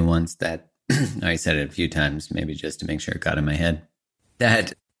saying to me once that, I said it a few times, maybe just to make sure it got in my head,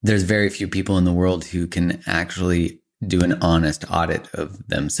 that there's very few people in the world who can actually do an honest audit of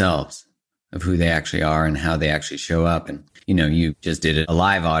themselves, of who they actually are and how they actually show up. And, you just did a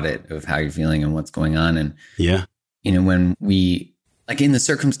live audit of how you're feeling and what's going on. And, when we, like in the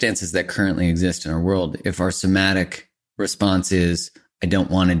circumstances that currently exist in our world, if our somatic response is, I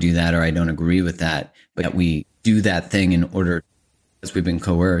don't want to do that, or I don't agree with that, but we do that thing in order, as we've been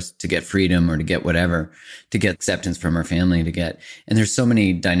coerced to get freedom or to get whatever, to get acceptance from our family, and there's so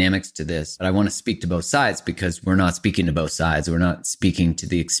many dynamics to this. But I want to speak to both sides because we're not speaking to both sides. We're not speaking to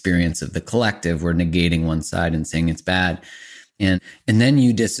the experience of the collective. We're negating one side and saying it's bad. And then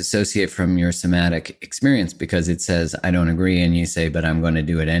you disassociate from your somatic experience because it says, I don't agree. And you say, but I'm going to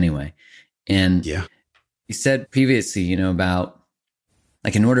do it anyway. And you said previously, about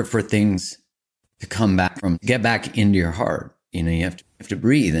like, in order for things to get back into your heart, you have to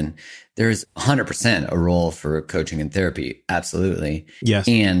breathe, and there's 100% a role for coaching and therapy. Absolutely. Yes.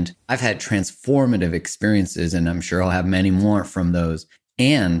 And I've had transformative experiences, and I'm sure I'll have many more from those.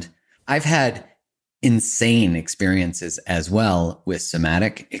 And I've had insane experiences as well with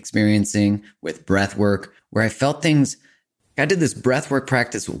somatic experiencing, with breath work, where I felt things. I did this breath work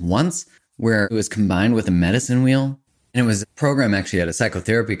practice once where it was combined with a medicine wheel. And it was a program actually at a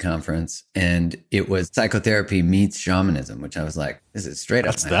psychotherapy conference, and it was psychotherapy meets shamanism, which I was like, this is straight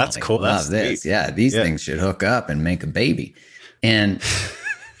up. That's cool. I love this. Yeah. These things should hook up and make a baby. And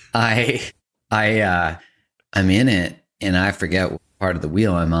I'm in it and I forget what part of the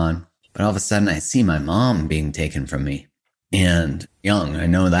wheel I'm on, but all of a sudden I see my mom being taken from me, and young. I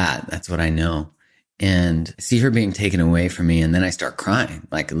know that. That's what I know. And I see her being taken away from me. And then I start crying,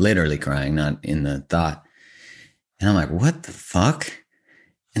 like literally crying, not in the thought. And I'm like, what the fuck?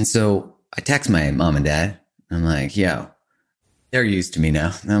 And so I text my mom and dad. I'm like, yo, they're used to me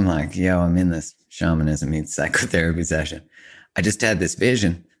now. And I'm like, yo, I'm in this shamanism meets psychotherapy session. I just had this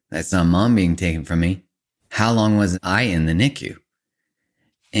vision. I saw mom being taken from me. How long was I in the NICU?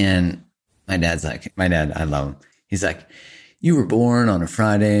 And my dad, I love him. He's like, you were born on a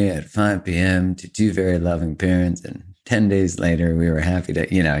Friday at 5 p.m. to two very loving parents. And 10 days later, we were happy to,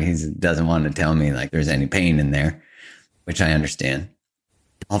 he doesn't want to tell me like there's any pain in there, which I understand.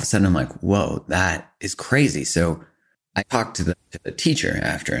 All of a sudden, I'm like, whoa, that is crazy. So I talked to the teacher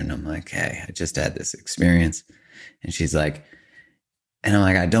after, and I'm like, hey, I just had this experience. And she's like, and I'm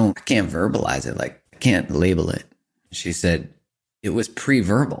like, I can't verbalize it. Like, I can't label it. She said, it was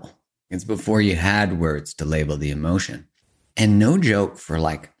pre-verbal. It's before you had words to label the emotion. And no joke, for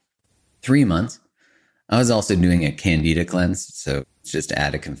like 3 months, I was also doing a candida cleanse. So just to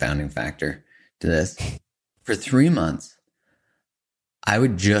add a confounding factor to this. For 3 months, I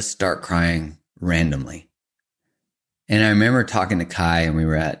would just start crying randomly. And I remember talking to Kai, and we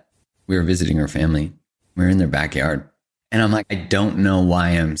were visiting her family. We were in their backyard. And I'm like, I don't know why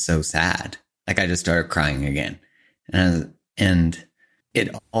I'm so sad. Like, I just started crying again. And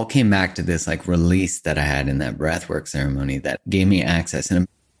it all came back to this like release that I had in that breathwork ceremony that gave me access. And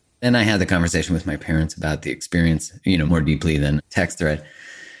then I had the conversation with my parents about the experience, more deeply than text thread.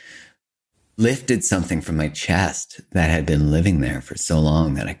 Lifted something from my chest that had been living there for so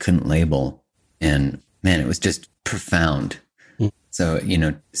long that I couldn't label. And man, it was just profound. So,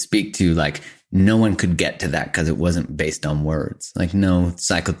 speak to like, no one could get to that because it wasn't based on words. Like, no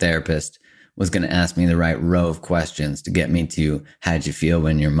psychotherapist was going to ask me the right row of questions to get me to, how'd you feel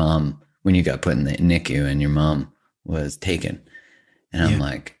when you got put in the NICU and your mom was taken? And I'm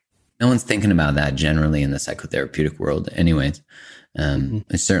like, no one's thinking about that generally in the psychotherapeutic world anyways.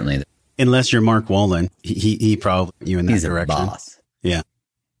 It's certainly unless you're Mark Wolin, he probably you in that he's direction. A boss. Yeah.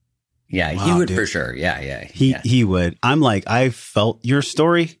 Yeah, wow, he would, dude. For sure. Yeah. He would. I'm like, I felt your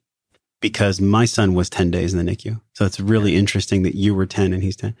story because my son was 10 days in the NICU. So it's really interesting that you were 10 and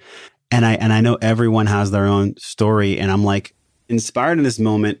he's 10. And I know everyone has their own story, and I'm like inspired in this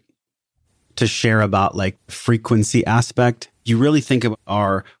moment to share about like frequency aspect. You really think of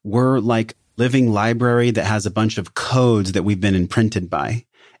we're like living library that has a bunch of codes that we've been imprinted by,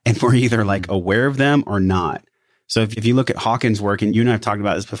 and we're either like aware of them or not. So if you look at Hawkins' work, and you and I have talked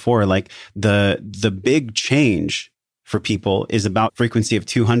about this before, like the big change for people is about frequency of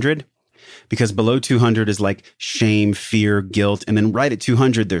 200, because below 200 is like shame, fear, guilt. And then right at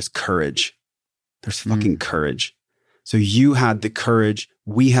 200, there's courage. There's fucking courage. So you had the courage.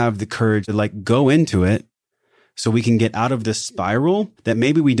 We have the courage to like go into it so we can get out of this spiral that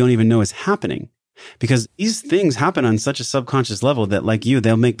maybe we don't even know is happening. Because these things happen on such a subconscious level that like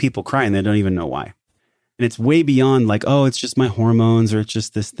they'll make people cry and they don't even know why. And it's way beyond like, oh, it's just my hormones or it's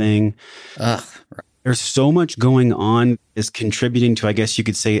just this thing. Ugh. There's so much going on is contributing to, I guess you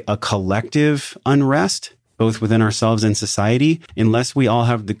could say, a collective unrest, both within ourselves and society. Unless we all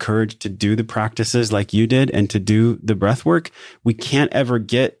have the courage to do the practices like you did and to do the breath work, we can't ever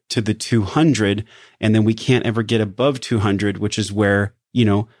get to the 200. And then we can't ever get above 200, which is where,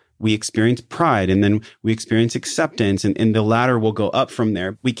 we experience pride and then we experience acceptance. And the ladder will go up from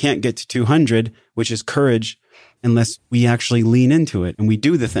there. We can't get to 200, which is courage, unless we actually lean into it and we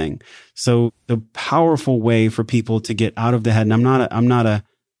do the thing. So the powerful way for people to get out of the head, and I'm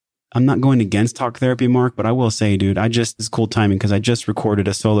not going against talk therapy, Mark, but I will say, dude, it's cool timing because I just recorded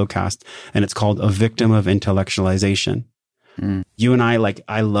a solo cast and it's called A Victim of Intellectualization. You and I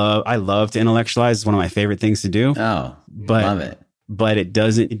love to intellectualize. It's one of my favorite things to do. Oh, love it. But it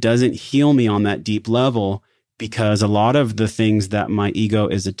doesn't heal me on that deep level, because a lot of the things that my ego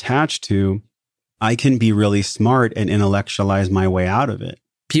is attached to, I can be really smart and intellectualize my way out of it.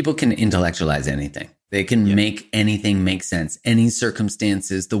 People can intellectualize anything. They can make anything make sense. Any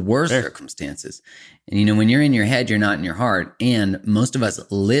circumstances, the worst circumstances. And when you're in your head, you're not in your heart. And most of us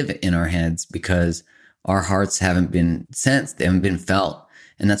live in our heads because our hearts haven't been sensed. They haven't been felt.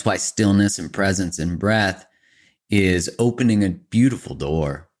 And that's why stillness and presence and breath is opening a beautiful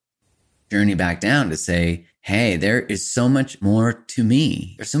door. Journey back down to say, hey, there is so much more to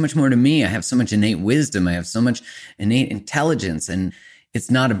me. There's so much more to me. I have so much innate wisdom. I have so much innate intelligence. And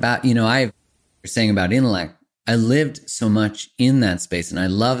it's not about, you're saying about intellect. I lived so much in that space and I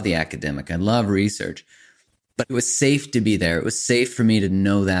love the academic. I love research, but it was safe to be there. It was safe for me to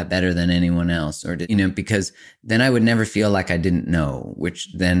know that better than anyone else, or because then I would never feel like I didn't know,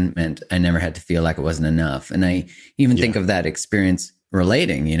 which then meant I never had to feel like it wasn't enough. And I even think of that experience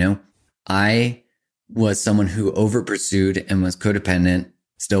relating, I was someone who over pursued and was codependent,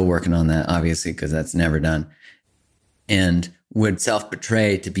 still working on that, obviously, because that's never done, and would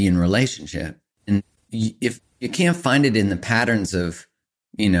self-betray to be in relationship. And if you can't find it in the patterns of,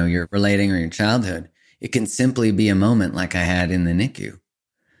 your relating or your childhood, it can simply be a moment like I had in the NICU,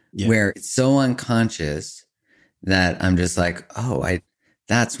 where it's so unconscious that I'm just like,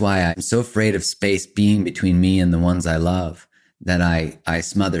 that's why I'm so afraid of space being between me and the ones I love, that I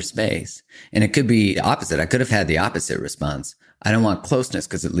smother space. And it could be opposite. I could have had the opposite response. I don't want closeness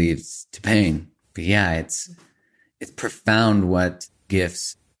because it leads to pain. But it's profound what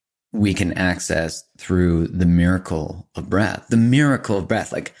gifts we can access through the miracle of breath. The miracle of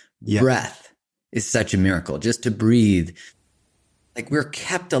breath, breath is such a miracle. Just to breathe, like we're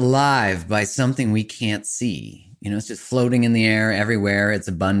kept alive by something we can't see. It's just floating in the air everywhere. It's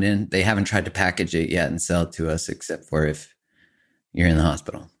abundant. They haven't tried to package it yet and sell it to us, except for if you're in the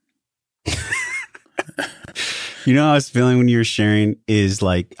hospital. I was feeling when you were sharing is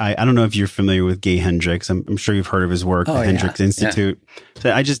like, I don't know if you're familiar with Gay Hendricks. I'm sure you've heard of his work, the Hendricks Institute. Yeah.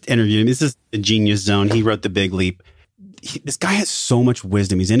 So I just interviewed him. This is the Genius Zone. He wrote The Big Leap. This guy has so much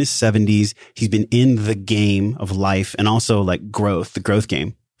wisdom. He's in his 70s. He's been in the game of life and also like the growth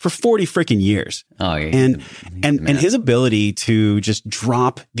game for 40 freaking years. Oh, yeah. And his ability to just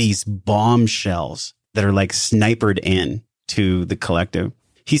drop these bombshells that are like snipered in to the collective.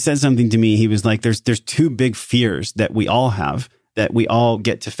 He said something to me. He was like, there's two big fears that we all have, that we all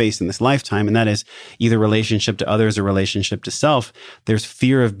get to face in this lifetime. And that is either relationship to others or relationship to self. There's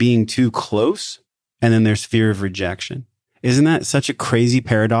fear of being too close. And then there's fear of rejection. Isn't that such a crazy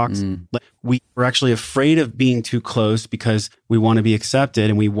paradox? Like we're actually afraid of being too close because we want to be accepted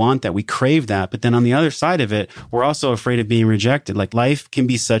and we want that, we crave that. But then on the other side of it, we're also afraid of being rejected. Like life can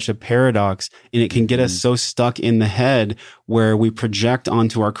be such a paradox and it can get us so stuck in the head where we project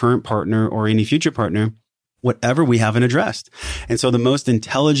onto our current partner or any future partner whatever we haven't addressed. And so the most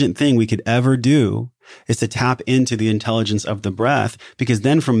intelligent thing we could ever do is to tap into the intelligence of the breath, because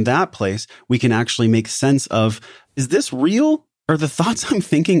then from that place, we can actually make sense of, is this real? Are the thoughts I'm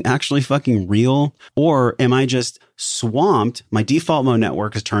thinking actually fucking real? Or am I just swamped? My default mode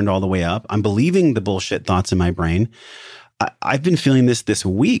network is turned all the way up. I'm believing the bullshit thoughts in my brain. I've been feeling this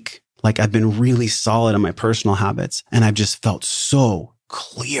week. Like I've been really solid on my personal habits and I've just felt so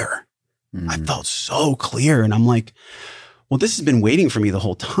clear. I felt so clear. And I'm like, well, this has been waiting for me the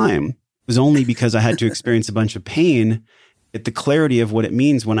whole time. It was only because I had to experience a bunch of pain at the clarity of what it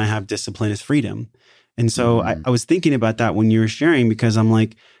means when I have discipline is freedom. And so I was thinking about that when you were sharing, because I'm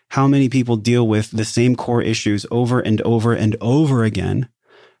like, how many people deal with the same core issues over and over and over again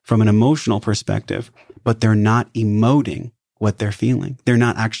from an emotional perspective, but they're not emoting what they're feeling. They're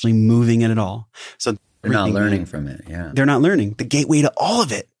not actually moving it at all. So they're not learning from it. Yeah. They're not learning. The gateway to all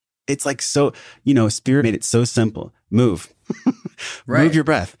of it. It's like, so, Spirit made it so simple. Move. Right. Move your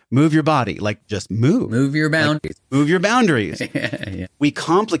breath. Move your body. Like, just move. Move your boundaries. Like, move your boundaries. Yeah. We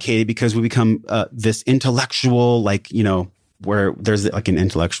complicate it because we become this intellectual, where there's like an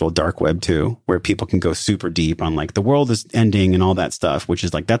intellectual dark web too, where people can go super deep on like the world is ending and all that stuff, which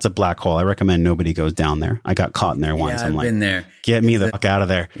is like, that's a black hole. I recommend nobody goes down there. I got caught in there once. I've been there. Get me the fuck out of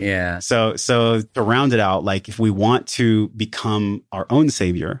there. Yeah. So to round it out, like if we want to become our own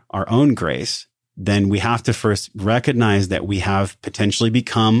savior, our own grace, then we have to first recognize that we have potentially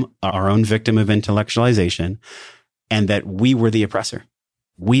become our own victim of intellectualization and that we were the oppressor.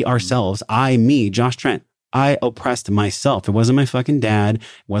 We ourselves, me, Josh Trent, I oppressed myself. It wasn't my fucking dad. It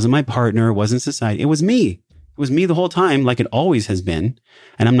wasn't my partner. It wasn't society. It was me. It was me the whole time, like it always has been.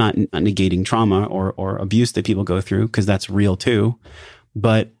 And I'm not negating trauma or abuse that people go through, because that's real too.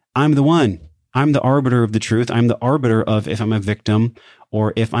 But I'm the one. I'm the arbiter of the truth. I'm the arbiter of if I'm a victim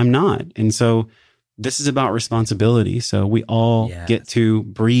or if I'm not. And so this is about responsibility. So we all get to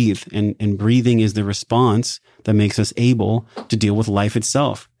breathe, and breathing is the response that makes us able to deal with life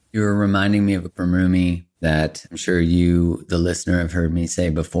itself. You were reminding me of from Rumi that I'm sure you, the listener, have heard me say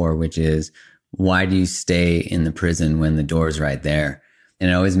before, which is, why do you stay in the prison when the door's right there? And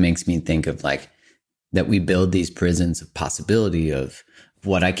it always makes me think of like that we build these prisons of possibility of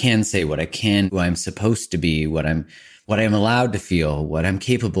what I can say, what I can, who I'm supposed to be, what I'm allowed to feel, what I'm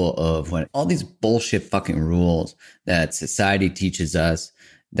capable of, what all these bullshit fucking rules that society teaches us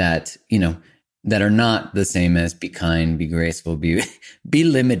that, that are not the same as be kind, be graceful, be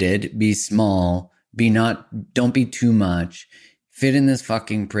limited, be small, don't be too much, fit in this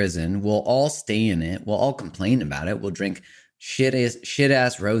fucking prison. We'll all stay in it. We'll all complain about it. We'll drink shit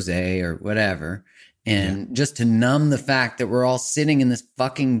ass rosé or whatever. And just to numb the fact that we're all sitting in this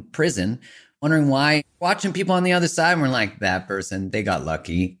fucking prison, wondering why, watching people on the other side, and we're like, that person, they got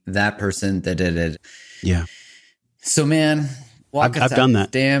lucky. That person, Yeah. So man, I've done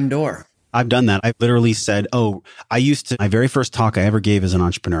that damn door. I've done that. I literally said, my very first talk I ever gave as an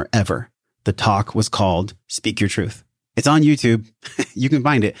entrepreneur ever. The talk was called Speak Your Truth. It's on YouTube. You can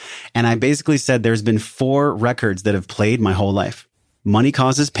find it. And I basically said, there's been 4 records that have played my whole life. Money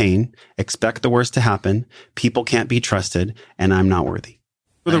causes pain. Expect the worst to happen. People can't be trusted. And I'm not worthy.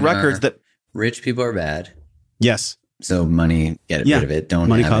 For the records that rich people are bad. Yes. So money, get rid of it. Don't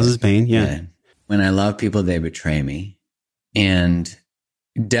money causes pain. Yeah. When I love people, they betray me. And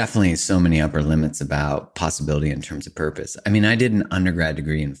definitely so many upper limits about possibility in terms of purpose. I mean, I did an undergrad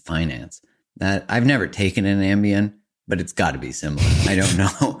degree in finance. That I've never taken an Ambien, but it's got to be similar. I don't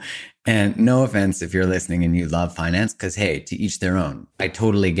know. And no offense if you're listening and you love finance, because hey, to each their own. I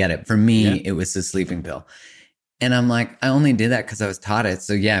totally get it. For me, it was a sleeping pill. And I'm like, I only did that because I was taught it.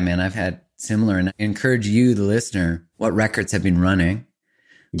 So yeah, man, I've had similar. And I encourage you, the listener, what records have been running?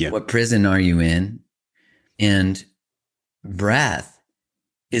 Yeah. What prison are you in? And breath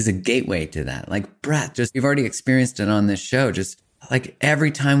is a gateway to that. Like breath, just you've already experienced it on this show. Just like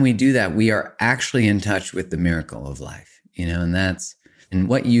every time we do that, we are actually in touch with the miracle of life, and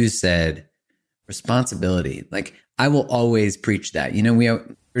what you said, responsibility. Like I will always preach that.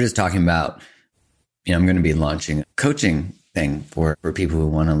 We're just talking about, I'm going to be launching a coaching thing for people who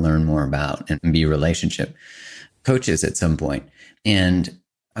want to learn more about and be relationship coaches at some point. And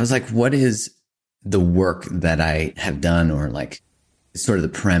I was like, what is the work that I have done, or like sort of the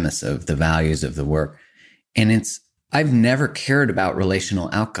premise of the values of the work? And I've never cared about relational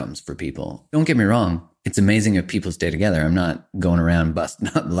outcomes for people. Don't get me wrong. It's amazing if people stay together. I'm not going around busting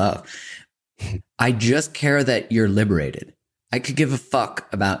up love. I just care that you're liberated. I could give a fuck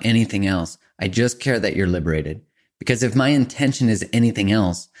about anything else. I just care that you're liberated. Because if my intention is anything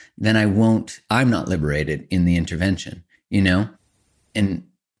else, then I'm not liberated in the intervention, And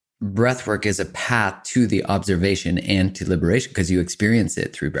breathwork is a path to the observation and to liberation because you experience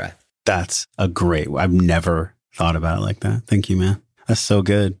it through breath. I've never thought about it like that. Thank you, man. That's so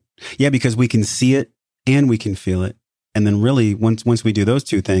good. Yeah, because we can see it and we can feel it. And then really, once we do those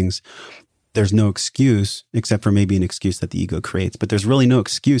two things, there's no excuse, except for maybe an excuse that the ego creates. But there's really no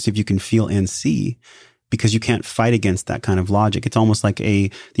excuse if you can feel and see, because you can't fight against that kind of logic. It's almost like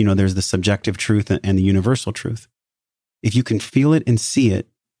there's the subjective truth and the universal truth. If you can feel it and see it,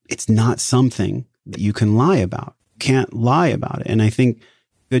 it's not something that you can lie about. You can't lie about it. And I think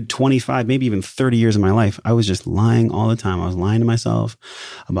good 25, maybe even 30 years of my life, I was just lying all the time. I was lying to myself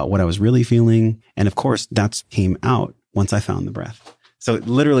about what I was really feeling. And of course, that came out once I found the breath. So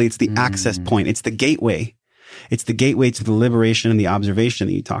literally, it's the access point. It's the gateway. It's the gateway to the liberation and the observation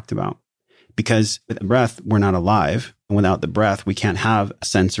that you talked about. Because with the breath, we're not alive. And without the breath, we can't have a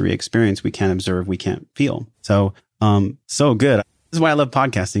sensory experience. We can't observe. We can't feel. So, so good. This is why I love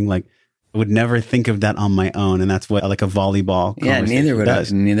podcasting. Like, I would never think of that on my own. And that's what like a volleyball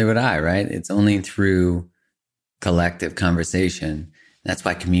conversation neither would I, right? It's only through collective conversation. That's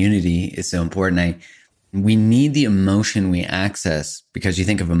why community is so important. We need the emotion we access, because you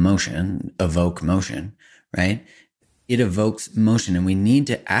think of emotion, evoke motion, right? It evokes motion, and we need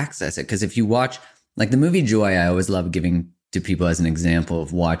to access it. Because if you watch, like the movie Joy, I always love giving to people as an example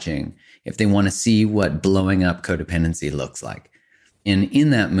of watching if they want to see what blowing up codependency looks like. And in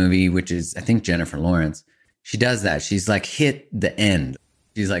that movie, which is, I think, Jennifer Lawrence, she does that. She's like, hit the end.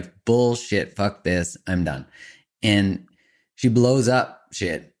 She's like, bullshit, fuck this, I'm done. And she blows up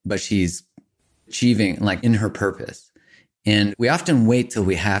shit, but she's achieving like in her purpose. And we often wait till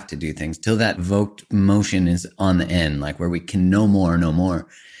we have to do things, till that evoked motion is on the end, like where we can no more.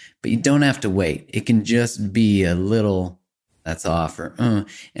 But you don't have to wait. It can just be a little that's off or,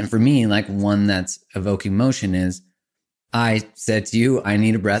 And for me, like one that's evoking motion is, I said to you, I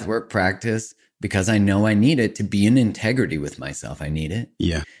need a breathwork practice because I know I need it to be in integrity with myself. I need it.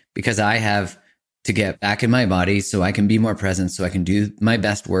 Yeah. Because I have to get back in my body so I can be more present, so I can do my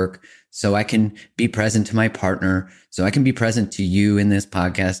best work, so I can be present to my partner, so I can be present to you in this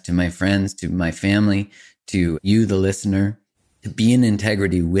podcast, to my friends, to my family, to you, the listener, to be in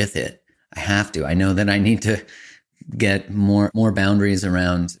integrity with it. I have to. I know that I need to get more boundaries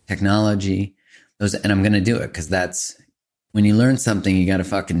around technology. And I'm going to do it because that's when you learn something, you got to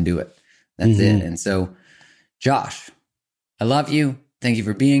fucking do it. That's it. And so, Josh, I love you. Thank you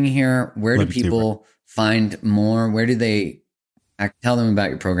for being here. Where do people find more? Where do they tell them about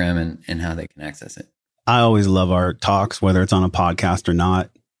your program and how they can access it? I always love our talks, whether it's on a podcast or not.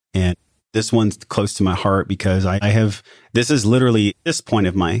 And this one's close to my heart because this is literally this point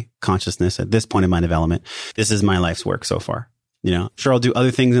of my consciousness at this point of my development. This is my life's work so far. You know, sure, I'll do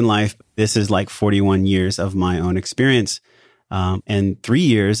other things in life. But this is like 41 years of my own experience. And 3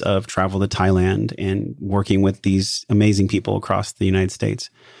 years of travel to Thailand and working with these amazing people across the United States.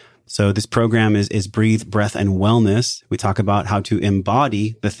 So this program is Breathe, Breath, and Wellness. We talk about how to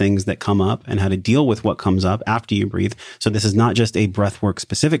embody the things that come up and how to deal with what comes up after you breathe. So this is not just a breathwork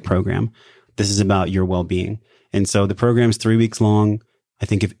specific program. This is about your well-being. And so the program is 3 weeks long. I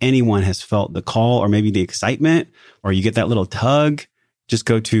think if anyone has felt the call or maybe the excitement, or you get that little tug, just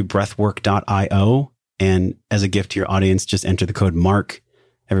go to breathwork.io. And as a gift to your audience, just enter the code MARK.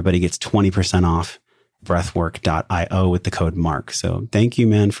 Everybody gets 20% off breathwork.io with the code MARK. So thank you,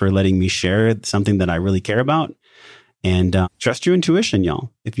 man, for letting me share something that I really care about. And trust your intuition,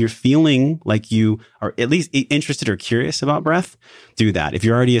 y'all. If you're feeling like you are at least interested or curious about breath, do that. If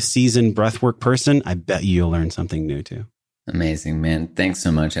you're already a seasoned breathwork person, I bet you'll learn something new too. Amazing, man. Thanks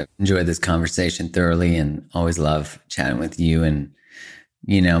so much. I've enjoyed this conversation thoroughly and always love chatting with you and,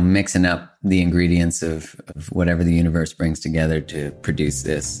 you know, mixing up the ingredients of whatever the universe brings together to produce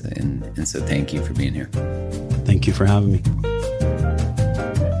this. And so thank you for being here. Thank you for having me.